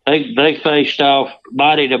 They faced off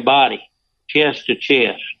body to body, chest to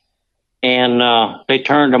chest, and they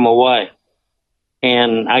turned him away.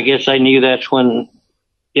 And I guess they knew that's when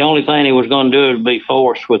the only thing he was going to do would be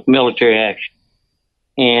force with military action.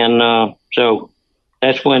 And so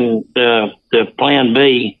that's when the Plan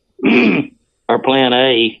B or Plan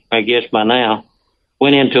A, I guess by now,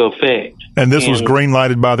 went into effect. And this was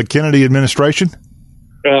green-lighted by the Kennedy administration?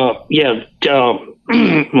 Yeah.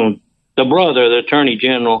 The brother, the Attorney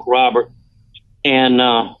General, Robert. And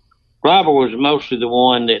Robert was mostly the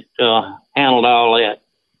one that handled all that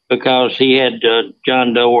because he had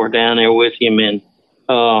John Doerr down there with him. And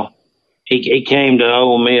he came to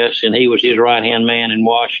Ole Miss, and he was his right-hand man in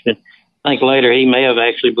Washington. I think later he may have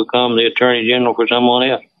actually become the Attorney General for someone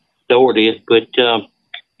else. Doerr did. But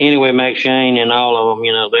anyway, McShane and all of them,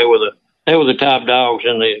 you know, they were the top dogs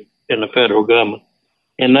in the federal government.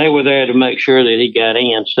 And they were there to make sure that he got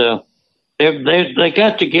in. So they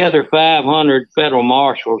got together 500 federal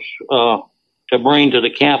marshals to to bring to the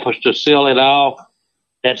campus to seal it off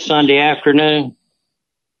that Sunday afternoon.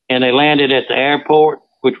 And they landed at the airport,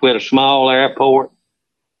 which we had a small airport.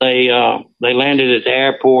 They landed at the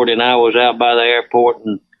airport, and I was out by the airport,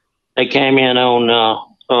 and they came in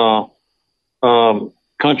on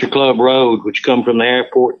Country Club Road, which come from the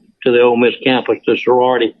airport to the Ole Miss campus, to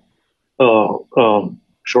sorority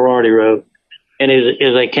road. And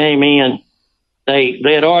as they came in, they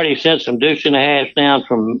had already sent some deuce and a halves down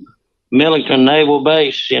from Millington Naval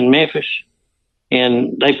Base in Memphis,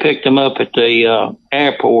 and they picked them up at the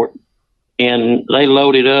airport, and they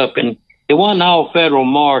loaded up. And it wasn't all federal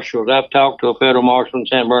marshals. I've talked to a federal marshal in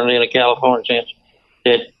San Bernardino, California, since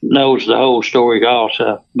that knows the whole story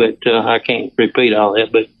also, but I can't repeat all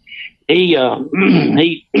that. But he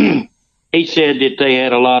he said that they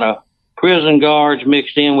had a lot of prison guards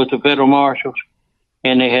mixed in with the federal marshals,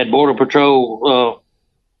 and they had Border Patrol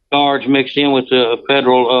guards mixed in with the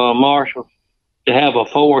federal marshals to have a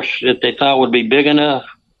force that they thought would be big enough.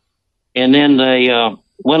 And then they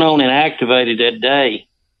went on and activated that day.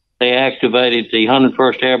 They activated the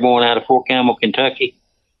 101st Airborne out of Fort Campbell, Kentucky,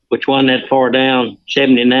 which wasn't that far down,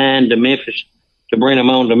 79 to Memphis, to bring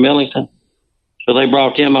them on to Millington. So they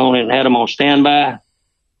brought them on and had them on standby,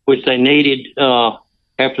 which they needed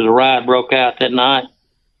after the riot broke out that night,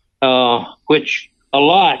 which a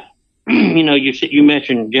lot, you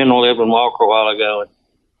mentioned General Evelyn Walker a while ago.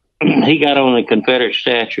 And he got on the Confederate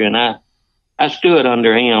statue, and I stood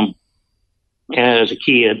under him as a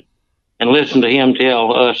kid and listened to him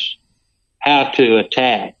tell us how to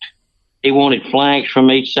attack. He wanted flanks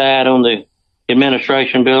from each side on the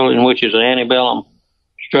administration building, which is an antebellum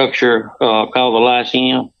structure called the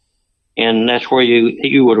Lyceum, and that's where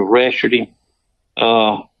you would have arrested him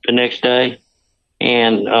the next day.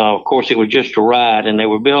 And of course, it was just a riot, and they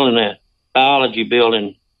were building a biology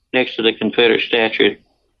building next to the Confederate statue,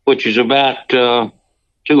 which is about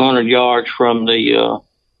 200 yards from the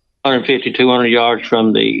 150, 200 yards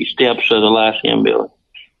from the steps of the Lyceum building.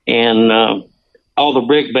 And all the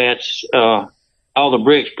bricks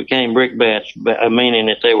became brick bats, meaning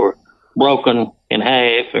that they were broken in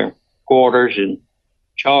half or quarters and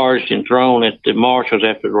charged and thrown at the marshals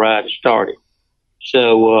after the riot started.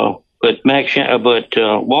 So, but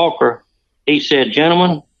Walker, he said,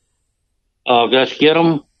 "Gentlemen, let's get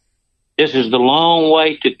them. This is the long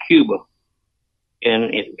way to Cuba."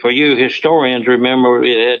 And for you historians, remember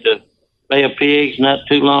it had the Bay of Pigs not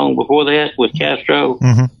too long before that with Castro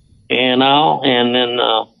and all. And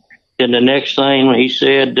then the next thing he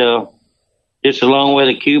said, this is a long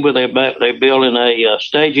way to Cuba. They're building a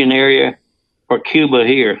staging area for Cuba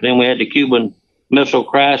here. Then we had the Cuban Missile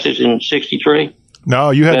Crisis in '63.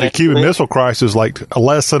 No, you had the Cuban Missile Crisis like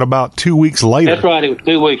less than about 2 weeks later. That's right. It was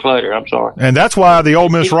 2 weeks later. I'm sorry. And that's why the Ole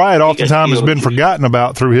Miss riot oftentimes has been forgotten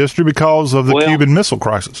about through history, because of the Cuban Missile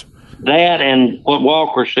Crisis. That and what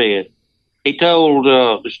Walker said. He told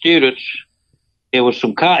the students it was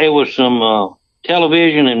some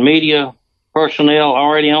television and media personnel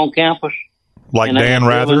already on campus. Like Dan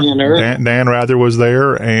Rather. Dan Rather was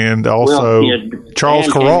there, and also Charles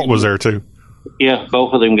Kuralt was there too. Yeah,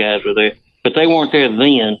 both of them guys were there. But they weren't there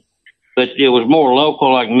then. But it was more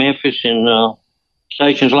local, like Memphis and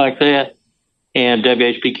stations like that, and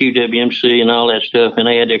WHPQ, WMC, and all that stuff. And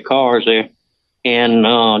they had their cars there.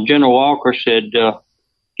 And General Walker said,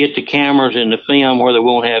 get the cameras and the film where they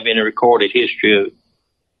won't have any recorded history of it.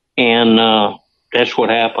 And that's what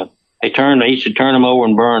happened. They used to turn them over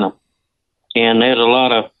and burn them. And they had a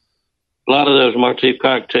lot of those Martini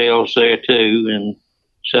cocktails there too. And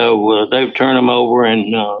so they would turn them over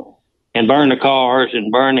and burn the cars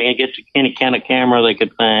and get any kind of camera they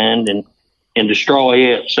could find and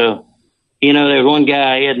destroy it. So, there was one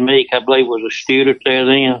guy, Ed Meek, I believe was a student there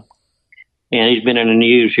then, and he's been in the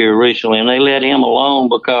news here recently, and they let him alone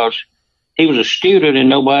because he was a student and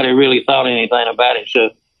nobody really thought anything about it. So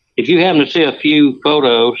if you happen to see a few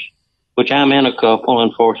photos, which I'm in a couple,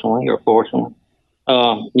 unfortunately, or fortunately,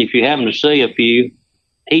 if you happen to see a few,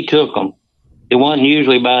 he took them. It wasn't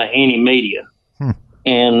usually by any media.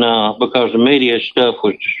 And because the media stuff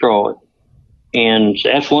was destroyed. And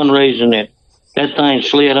that's one reason that thing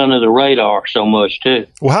slid under the radar so much, too.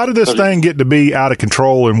 Well, how did this thing get to be out of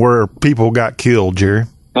control and where people got killed, Jerry?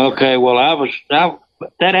 Okay, well,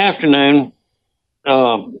 that afternoon,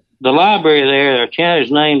 the library there,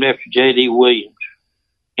 is named after J.D. Williams.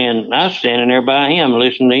 And I was standing there by him,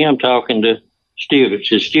 listening to him talking to students.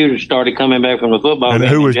 His students started coming back from the football game. And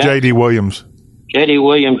who was J.D. Williams? J.D.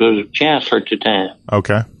 Williams was chancellor at the time.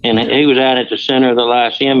 Okay. And he was out at the center of the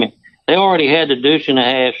Lyceum. They already had the deuce and a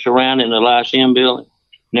half surrounding the Lyceum building.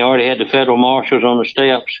 And they already had the federal marshals on the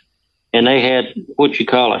steps. And they had what you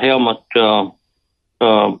call a helmet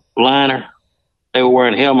liner. They were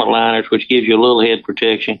wearing helmet liners, which gives you a little head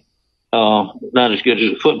protection. Not as good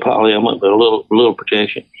as a football helmet, but a little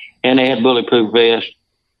protection. And they had bulletproof vests.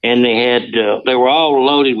 And they were all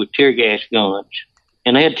loaded with tear gas guns.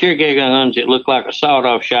 And they had tear gas guns that looked like a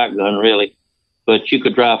sawed-off shotgun, really. But you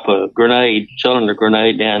could drop a cylinder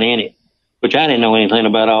grenade down in it, which I didn't know anything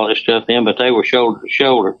about all this stuff then, but they were shoulder to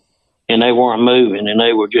shoulder, and they weren't moving, and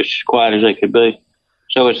they were just as quiet as they could be.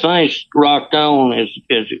 So as things rocked on, as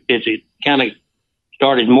it kind of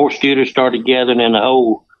started, more students started gathering, and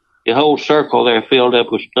the whole circle there filled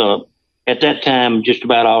up with stuff. At that time, just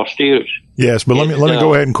about all students. Yes, but let me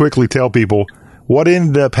go ahead and quickly tell people what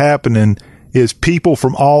ended up happening is people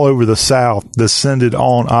from all over the South descended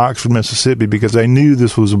on Oxford, Mississippi, because they knew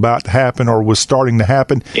this was about to happen or was starting to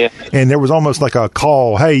happen. Yeah. And there was almost like a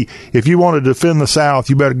call, hey, if you want to defend the South,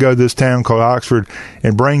 you better go to this town called Oxford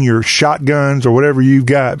and bring your shotguns or whatever you've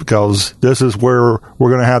got, because this is where we're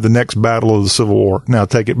going to have the next battle of the Civil War. Now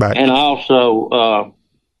take it back. And also,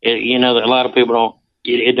 that a lot of people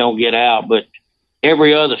don't get out, but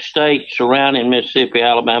every other state surrounding Mississippi,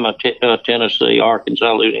 Alabama, Tennessee,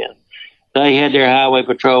 Arkansas, Louisiana, they had their highway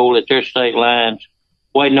patrol at their state lines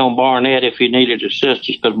waiting on Barnett if he needed assistance,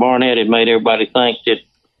 because Barnett had made everybody think that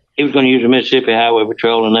he was going to use the Mississippi Highway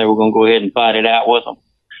Patrol and they were going to go ahead and fight it out with them.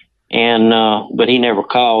 And but he never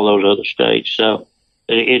called those other states. So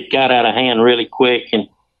it got out of hand really quick. And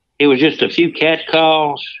it was just a few cat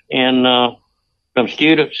calls and from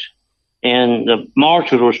students. And the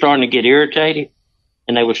marshals were starting to get irritated.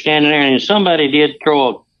 And they were standing there, and somebody did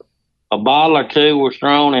throw a bottle or two was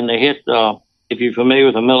thrown, and they hit, if you're familiar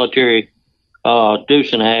with a military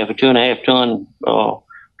deuce and a half, a 2.5 ton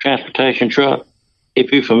transportation truck.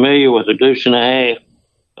 If you're familiar with a deuce and a half,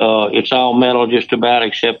 it's all metal just about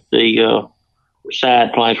except the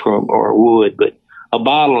side planks are wood. But a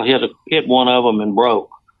bottle hit one of them and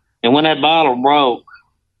broke. And when that bottle broke,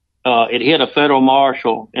 it hit a federal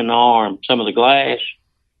marshal in the arm, some of the glass.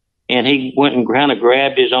 And he went and kind of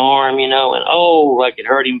grabbed his arm, and like it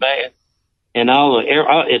hurt him bad. And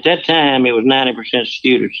at that time, it was 90%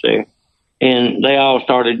 students there. And they all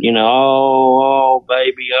started, oh,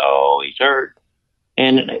 baby, oh, he's hurt.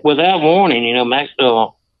 And without warning,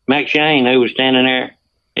 Mac Shane, who was standing there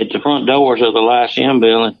at the front doors of the Lyceum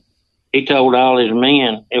building, he told all his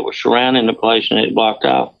men it was surrounding the place and it blocked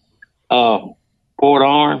off. Port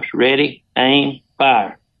arms, ready, aim,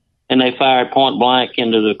 fire. And they fired point blank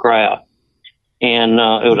into the crowd. And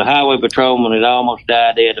it was a highway patrolman that almost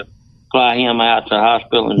died. They had to fly him out to the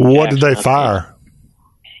hospital. What did they fire?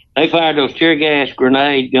 They fired those tear gas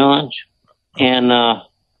grenade guns. And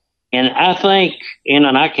I think,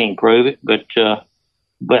 and I can't prove it,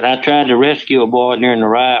 but I tried to rescue a boy during the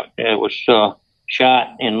riot that was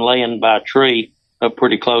shot and laying by a tree up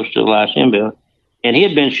pretty close to the Lyceum building. And he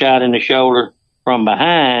had been shot in the shoulder from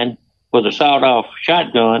behind with a sawed-off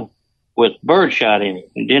shotgun with birdshot in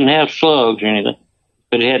it. It didn't have slugs or anything,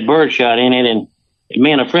 but it had birdshot in it. And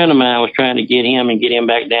me and a friend of mine was trying to get him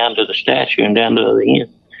back down to the statue and down to the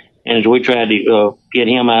end. And as we tried to get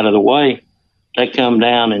him out of the way, they come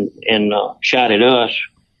down and shot at us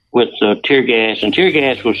with tear gas. And tear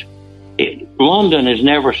gas London has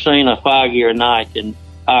never seen a foggier night than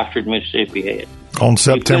Oxford, Mississippi had. On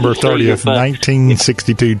September 30th,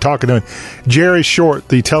 1962. Talking to Jerry Short,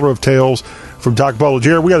 the teller of tales from Toccopola.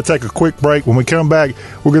 Jerry, we got to take a quick break. When we come back,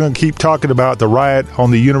 we're going to keep talking about the riot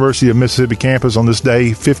on the University of Mississippi campus on this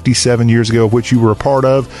day 57 years ago, which you were a part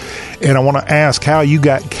of. And I want to ask how you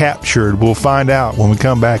got captured. We'll find out when we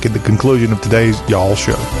come back at the conclusion of today's Y'all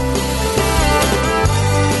Show.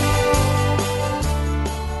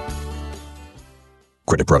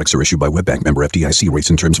 Credit products are issued by WebBank, member FDIC. Rates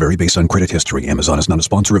and terms vary based on credit history. Amazon is not a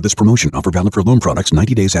sponsor of this promotion. Offer valid for loan products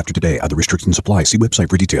 90 days after today. Other restrictions apply. See website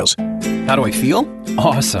for details. How do I feel?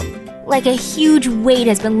 Awesome. Like a huge weight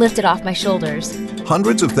has been lifted off my shoulders.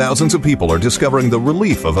 Hundreds of thousands of people are discovering the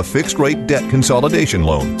relief of a fixed-rate debt consolidation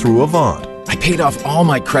loan through Avant. I paid off all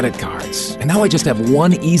my credit cards, and now I just have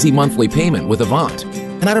one easy monthly payment with Avant.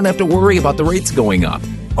 And I don't have to worry about the rates going up.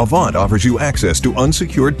 Avant offers you access to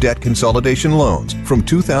unsecured debt consolidation loans from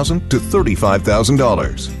 $2,000 to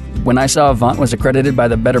 $35,000. When I saw Avant was accredited by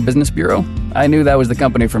the Better Business Bureau, I knew that was the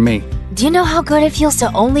company for me. Do you know how good it feels to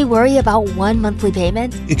only worry about one monthly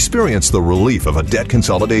payment? Experience the relief of a debt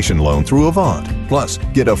consolidation loan through Avant. Plus,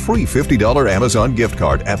 get a free $50 Amazon gift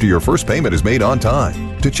card after your first payment is made on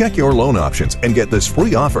time. To check your loan options and get this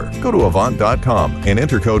free offer, go to Avant.com and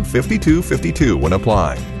enter code 5252 when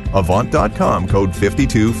applying. Avant.com, code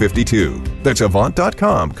 5252. That's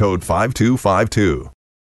Avant.com, code 5252.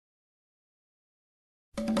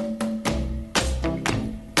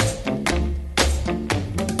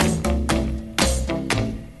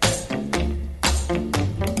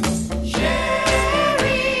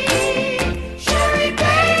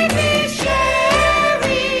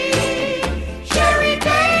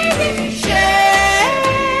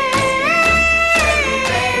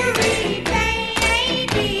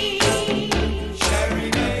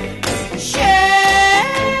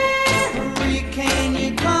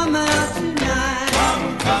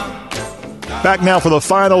 Back now for the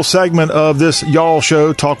final segment of this Y'all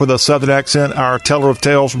Show, Talk with a Southern Accent. Our teller of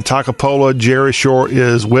tales from Takapola, Jerry Shore,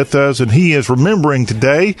 is with us, and he is remembering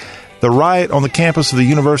today the riot on the campus of the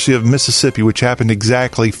University of Mississippi, which happened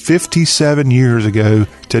exactly 57 years ago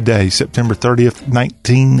today, September 30th,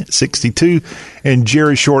 1962. And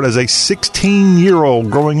Jerry Short, as a 16-year-old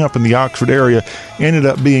growing up in the Oxford area, ended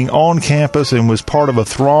up being on campus and was part of a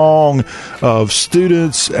throng of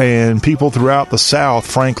students and people throughout the South,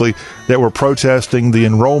 frankly, that were protesting the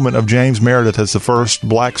enrollment of James Meredith as the first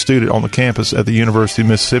black student on the campus at the University of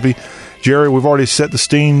Mississippi. Jerry, we've already set the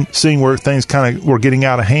scene where things kind of were getting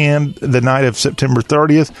out of hand the night of September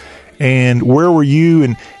 30th. And where were you,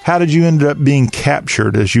 and how did you end up being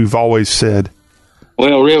captured, as you've always said?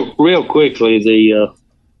 Well, real quickly, they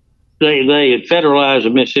had federalized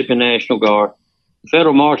the Mississippi National Guard. The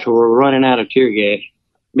federal marshals were running out of tear gas.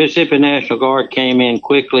 Mississippi National Guard came in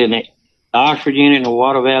quickly, and the Oxford unit, and the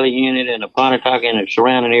Water Valley unit, and the Pontotoc and the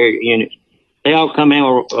surrounding area units, they all come in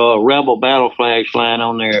with rebel battle flags flying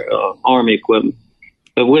on their Army equipment.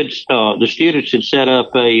 But the students had set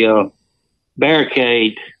up a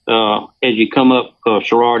barricade as you come up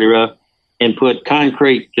Sorority Road and put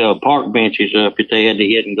concrete park benches up that they had to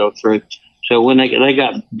hit and go through. So when they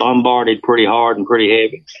got bombarded pretty hard and pretty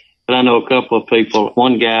heavy. But I know a couple of people.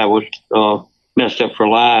 One guy was messed up for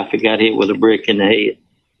life. He got hit with a brick in the head.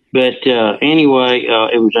 But anyway,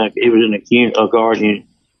 it was in a guard unit.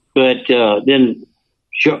 But then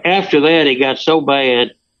after that, it got so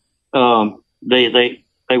bad, they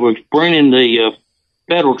were bringing the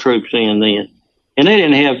federal troops in then. And they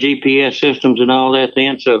didn't have GPS systems and all that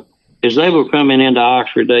then. So as they were coming into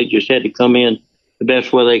Oxford, they just had to come in the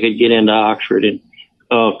best way they could get into Oxford. And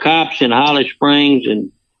cops in Holly Springs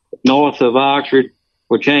and north of Oxford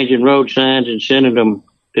were changing road signs and sending them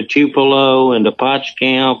to Tupelo and to Potts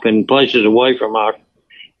Camp and places away from Oxford.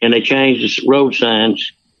 And they changed the road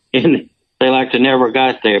signs. And they like to never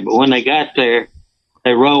got there. But when they got there,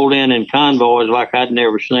 they rolled in convoys like I'd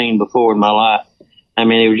never seen before in my life. I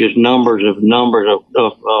mean, it was just numbers of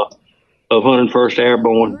 101st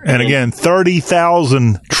Airborne. And again,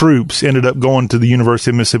 30,000 troops ended up going to the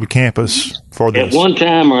University of Mississippi campus for this. At one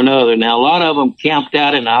time or another. Now, a lot of them camped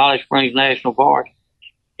out in the Holly Springs National Park,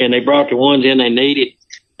 and they brought the ones in they needed.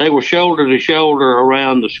 They were shoulder to shoulder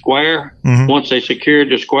around the square. Mm-hmm. Once they secured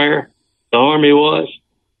the square, the Army was.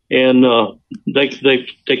 And they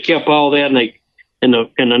kept all that, and in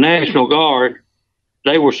the National Guard,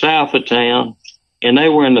 they were south of town, and they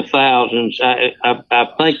were in the thousands. I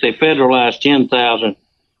think they federalized 10,000,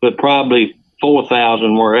 but probably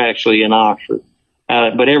 4,000 were actually in Oxford.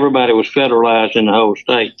 But everybody was federalized in the whole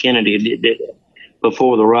state. Kennedy did that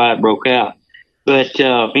before the riot broke out. But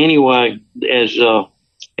anyway, as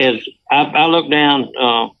I looked down,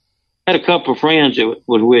 had a couple of friends that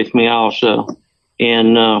was with me also.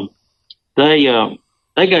 And they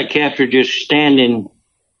got captured just standing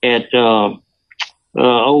at Old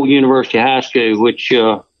University High School, which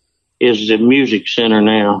is the music center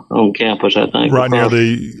now on campus, I think. Right near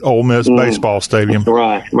the Ole Miss baseball stadium.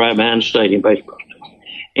 Right behind the stadium baseball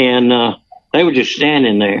stadium. And they were just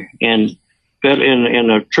standing there. And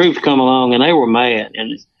the troops come along, and they were mad.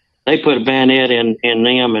 And they put a bayonet in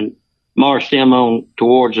them and marched them on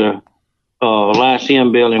towards a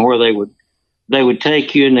Lyceum building where they would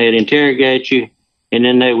take you and they'd interrogate you, and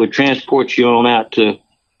then they would transport you on out to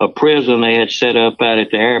a prison they had set up out at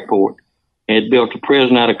the airport. They had built a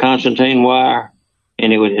prison out of Constantine wire,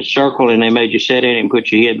 and it was a circle, and they made you sit in it and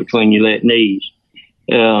put your head between your knees.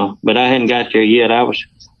 But I hadn't got there yet. I was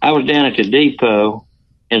down at the depot,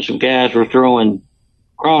 and some guys were throwing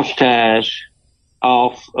cross ties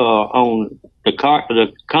off on the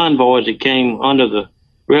convoys that came under the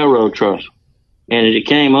railroad trestle. And as it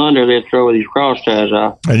came under, they'd throw these cross ties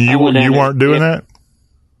off. And you weren't doing that?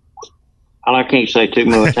 I can't say too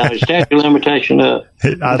much. Statute of limitation up.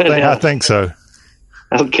 I think so.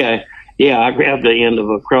 Okay. Yeah, I grabbed the end of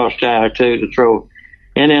a cross tie or two to throw.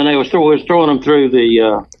 And then they was throwing them through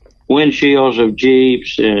the windshields of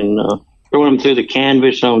Jeeps and throwing them through the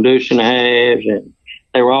canvas on deuce and a halves. And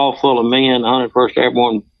they were all full of men, 101st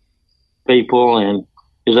Airborne people. And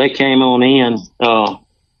as they came on in,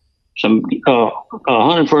 some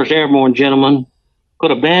 101st Airborne gentleman put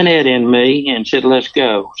a bayonet in me and said, "Let's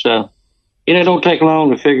go." So, it don't take long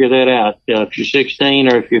to figure that out. If you're 16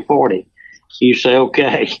 or if you're 40, you say,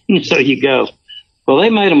 okay, so you go. Well, they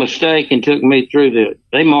made a mistake and took me through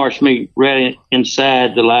they marched me right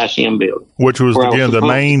inside the Lyceum building. Which was, again, the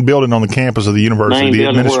main building on the campus of the university, the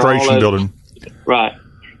administration building. Right.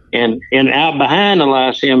 And out behind the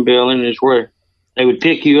Lyceum building is where they would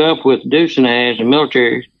pick you up with deuce and halves and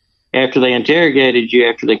militaries after they interrogated you,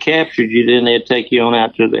 after they captured you, then they'd take you on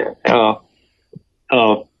out to their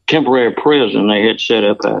temporary prison they had set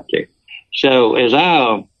up out there. So as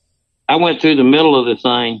I went through the middle of the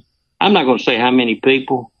thing, I'm not going to say how many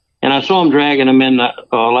people, and I saw them dragging them in the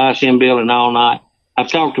Lyceum building all night. I've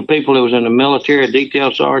talked to people who was in the military, a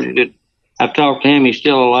detail sergeant. I've talked to him. He's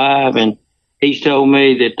still alive, and he's told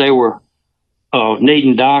me that they were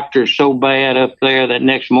needing doctors so bad up there that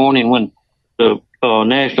next morning when the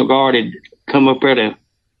National Guard had come up there to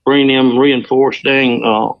bring them reinforced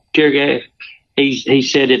tear gas, he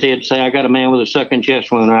said that they'd say, I got a man with a sucking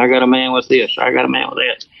chest wound, or I got a man with this, or I got a man with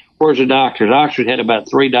that. Where's the doctors? Oxford had about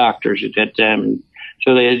 3 doctors at that time, and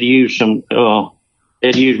so they had to use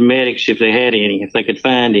they'd use medics if they had any, if they could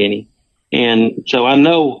find any. And so I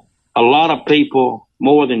know a lot of people,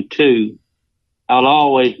 more than 2, I'll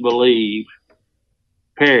always believe,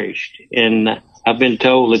 perished. And I've been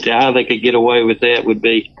told that how they could get away with that would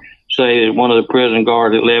be, say that one of the prison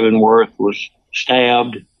guards at Leavenworth was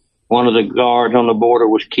stabbed, one of the guards on the border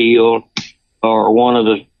was killed, or one of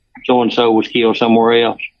the so-and-so was killed somewhere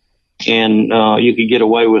else. And you could get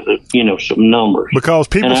away with it, some numbers. Because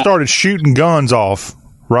people started shooting guns off,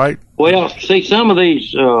 right? Well, see, some of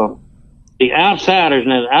these, the outsiders,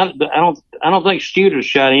 now, I don't think students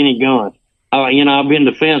shot any guns. I've been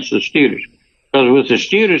defense of the students. Because with the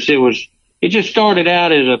students, it just started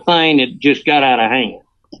out as a thing that just got out of hand.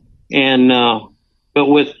 And, but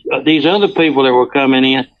with these other people that were coming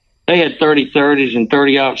in, they had 30-30s and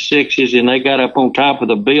 30-06s, and they got up on top of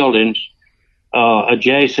the buildings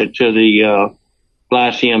adjacent to the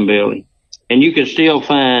Lyceum building. And you can still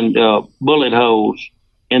find bullet holes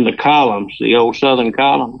in the columns, the old Southern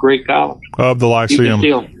column, Greek columns. Of the Lyceum.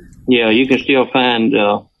 You can still find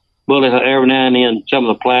bullet every now and then. Some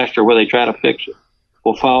of the plaster where they try to fix it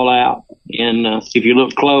will fall out. And if you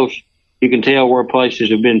look close, you can tell where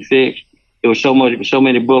places have been fixed. There was so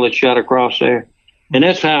many bullets shot across there. And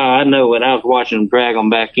that's how I know it. I was watching them drag them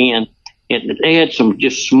back in. And they had some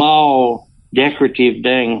just small decorative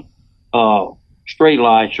street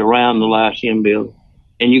lights around the Lyceum building.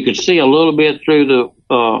 And you could see a little bit through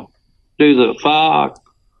the fog,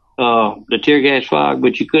 the tear gas fog,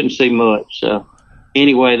 but you couldn't see much. So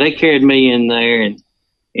anyway, they carried me in there, and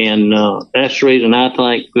that's the reason I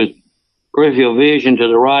think with peripheral vision to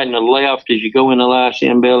the right and the left as you go in the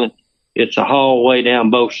Lyceum building, it's a hallway down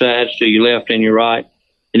both sides to your left and your right,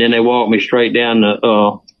 and then they walked me straight down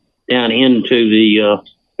into the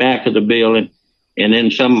back of the building, and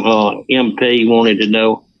then some MP wanted to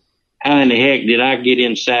know how in the heck did I get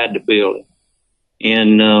inside the building,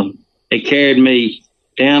 and they carried me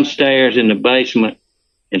downstairs in the basement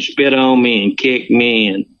and spit on me and kicked me,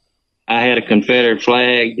 and I had a Confederate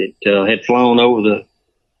flag that had flown over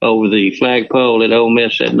the flagpole at Ole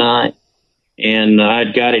Miss that night. And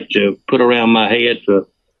I'd got it to put around my head to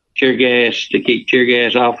keep tear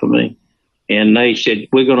gas off of me. And they said,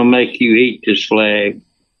 we're going to make you eat this flag.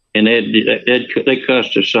 And they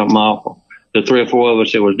cussed us something awful. The 3 or 4 of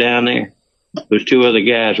us that was down there, there was 2 other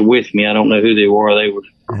guys with me. I don't know who they were. They were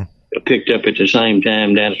picked up at the same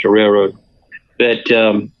time down at the railroad. But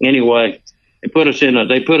anyway, they put us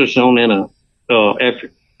on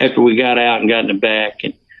after we got out and got in the back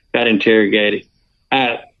and got interrogated.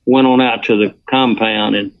 I went on out to the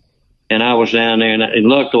compound and I was down there, and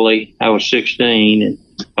luckily I was 16 and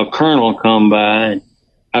a colonel come by, and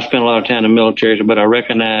I spent a lot of time in the military, but I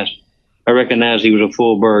recognized he was a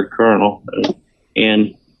full bird colonel,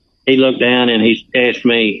 and he looked down and he asked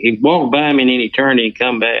me, he walked by me and then he turned and he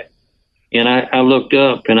come back, and I looked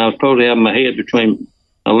up and I was supposed to have my head between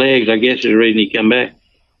my legs, I guess is the reason he come back,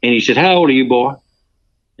 and he said, how old are you, boy?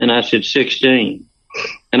 And I said, 16.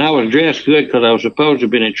 And I was dressed good because I was supposed to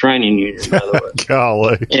have been in training unit, by the way.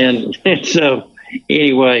 Golly. And so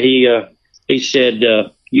anyway, he said,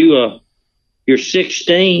 you're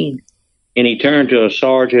 16. And he turned to a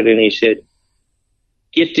sergeant and he said,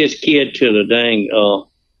 get this kid to the dang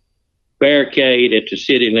barricade at the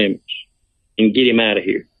city limits and get him out of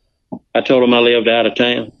here. I told him I lived out of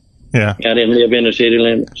town. Yeah. I didn't live in the city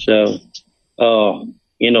limits. So,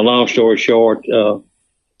 long story short,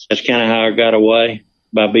 that's kind of how I got away,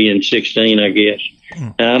 by being 16, I guess.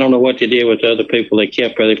 And I don't know what they did with the other people they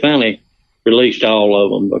kept there. They finally released all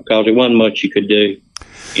of them because there wasn't much you could do.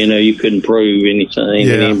 You couldn't prove anything.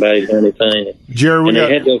 Yeah. Anybody done anything. Jerry,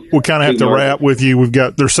 we kind of have to wrap with you.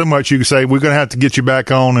 There's so much you can say. We're going to have to get you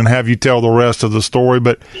back on and have you tell the rest of the story.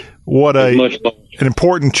 But what an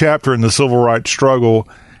important chapter in the civil rights struggle.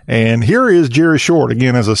 And here is Jerry Short,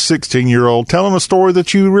 again, as a 16-year-old, telling a story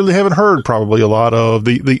that you really haven't heard probably a lot of,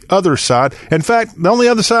 the other side. In fact, the only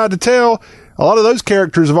other side to tell a lot of those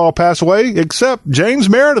characters have all passed away, except James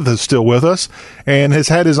Meredith is still with us and has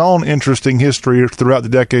had his own interesting history throughout the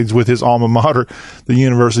decades with his alma mater, the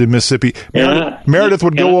University of Mississippi. Meredith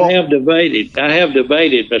would go on. I have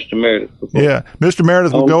debated Mr. Meredith before. Yeah, Mr.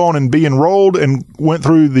 Meredith would go on and be enrolled and went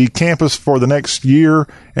through the campus for the next year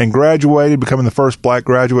and graduated, becoming the first black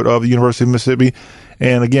graduate of the University of Mississippi.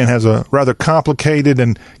 And again, has a rather complicated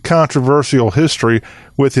and controversial history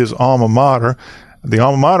with his alma mater. The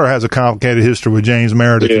alma mater has a complicated history with James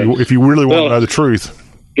Meredith, if you really want to know the truth.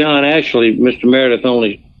 John, actually, Mr. Meredith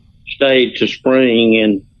only stayed to spring,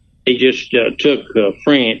 and he just took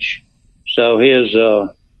French. So his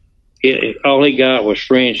all he got was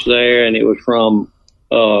French there, and it was from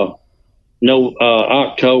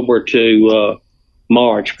October to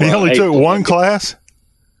March. He only took one class?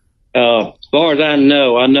 As far as I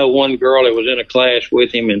know one girl that was in a class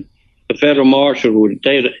with him, and the federal marshals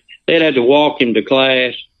they'd have to walk him to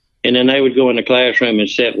class, and then they would go in the classroom and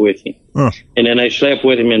sit with him. And then they slept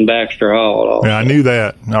with him in Baxter Hall. Also. Yeah, I knew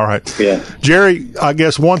that. All right. Yeah. Jerry, I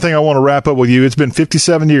guess one thing I want to wrap up with you, it's been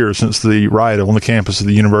 57 years since the riot on the campus of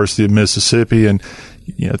the University of Mississippi, and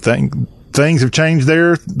things have changed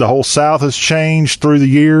there. The whole South has changed through the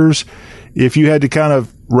years. If you had to kind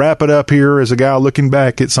of wrap it up here as a guy looking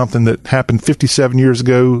back at something that happened 57 years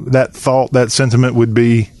ago, that thought, that sentiment would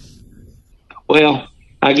be? Well,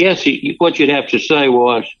 I guess what you'd have to say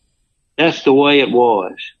was, that's the way it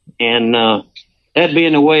was. And that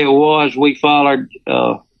being the way it was, we followed,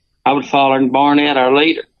 I was following Barnett, our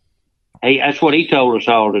leader. That's what he told us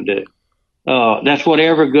all to do. That's what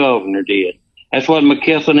every governor did. That's what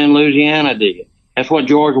McKesson in Louisiana did. That's what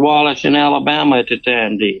George Wallace in Alabama at the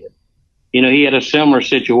time did. He had a similar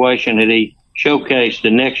situation that he showcased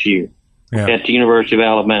the next year at the University of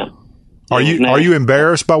Alabama. Are you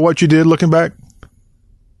embarrassed by what you did looking back?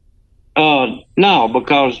 No,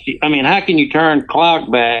 because, how can you turn clock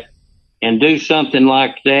back and do something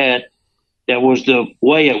like that was the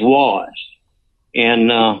way it was? And,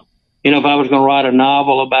 if I was going to write a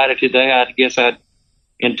novel about it today, I guess I'd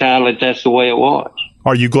entitle it That's the Way It Was.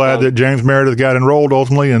 Are you glad that James Meredith got enrolled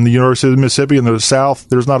ultimately in the University of Mississippi? In the South,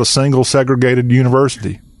 there's not a single segregated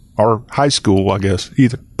university or high school, I guess,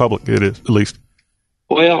 either. Public, it is, at least.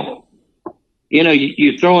 Well,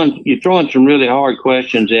 you're throwing some really hard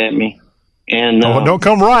questions at me. And don't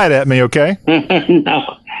come right at me, okay?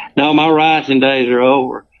 No, my rising days are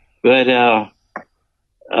over. But,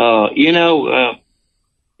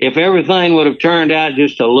 if everything would have turned out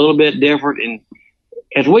just a little bit different, and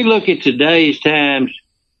as we look at today's times,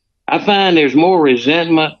 I find there's more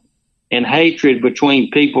resentment and hatred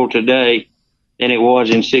between people today than it was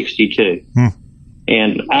in 62.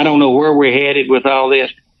 And I don't know where we're headed with all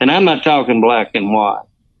this. And I'm not talking black and white.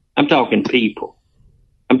 I'm talking people.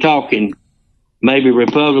 I'm talking maybe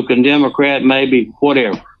Republican, Democrat, maybe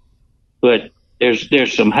whatever. But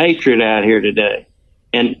there's some hatred out here today.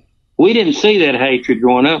 And we didn't see that hatred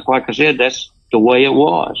growing up. Like I said, that's the way it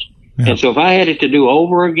was. Yeah. And so if I had it to do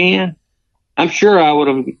over again, I'm sure I would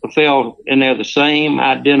have felt in there the same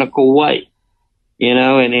identical way,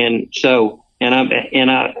 if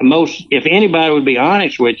anybody would be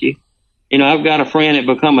honest with you, I've got a friend that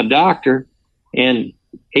become a doctor, and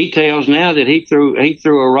he tells now that he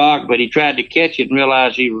threw a rock, but he tried to catch it and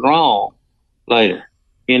realized he was wrong later,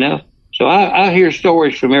 So I hear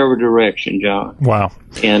stories from every direction, John. Wow.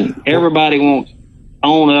 And everybody won't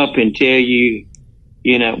own up and tell you,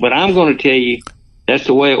 but I'm going to tell you that's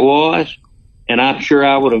the way it was. And I'm sure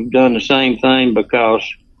I would have done the same thing because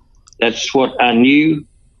that's what I knew.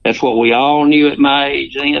 That's what we all knew at my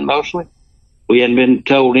age then, mostly. We hadn't been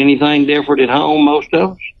told anything different at home, most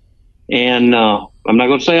of us. And I'm not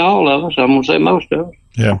going to say all of us. I'm going to say most of us.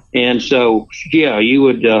 Yeah. And so, you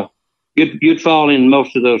would you'd fall in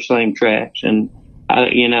most of those same traps. And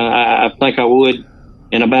I think I would.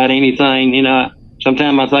 And about anything,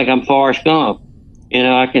 sometimes I think I'm Forrest Gump.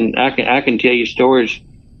 I can tell you stories.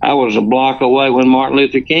 I was a block away when Martin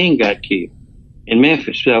Luther King got killed in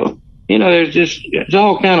Memphis. So, there's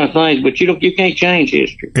all kind of things, but you can't change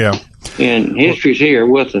history. Yeah. And history's here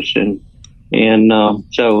with us. And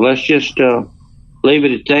so let's just leave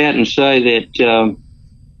it at that and say that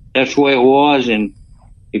that's the way it was. And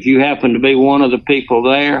if you happen to be one of the people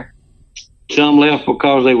there, some left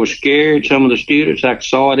because they were scared. Some of the students, I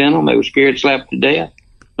saw it in them. They were scared slapped to death.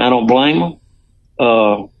 I don't blame them.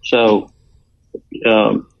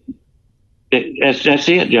 That's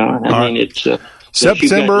it, John. I mean, it's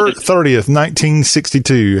September 30th,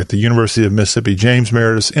 1962, at the University of Mississippi. James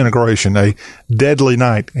Meredith's inauguration, a deadly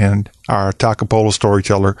night, and our Takapola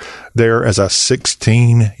storyteller there as a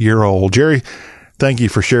 16-year-old. Jerry, thank you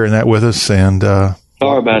for sharing that with us, and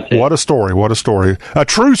Sorry about that. What a story. What a story. A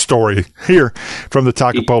true story here from the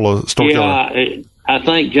Takapola storyteller. Yeah, I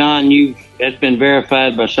think, John, that's been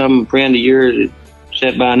verified by some friend of yours that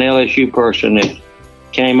said by an LSU person that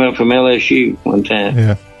came up from LSU one time.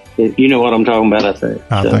 Yeah. You know what I'm talking about, I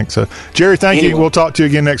think. I think so. Jerry, thank you. We'll talk to you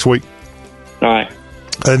again next week. All right.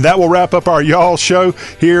 And that will wrap up our Y'all show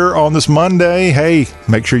here on this Monday. Hey,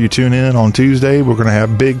 make sure you tune in on Tuesday. We're going to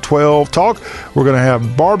have Big 12 talk. We're going to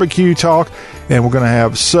have barbecue talk. And we're going to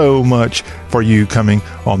have so much for you coming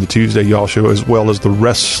on the Tuesday Y'all show as well as the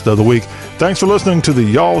rest of the week. Thanks for listening to the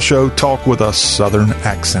Y'all show, Talk with a Southern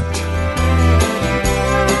Accent.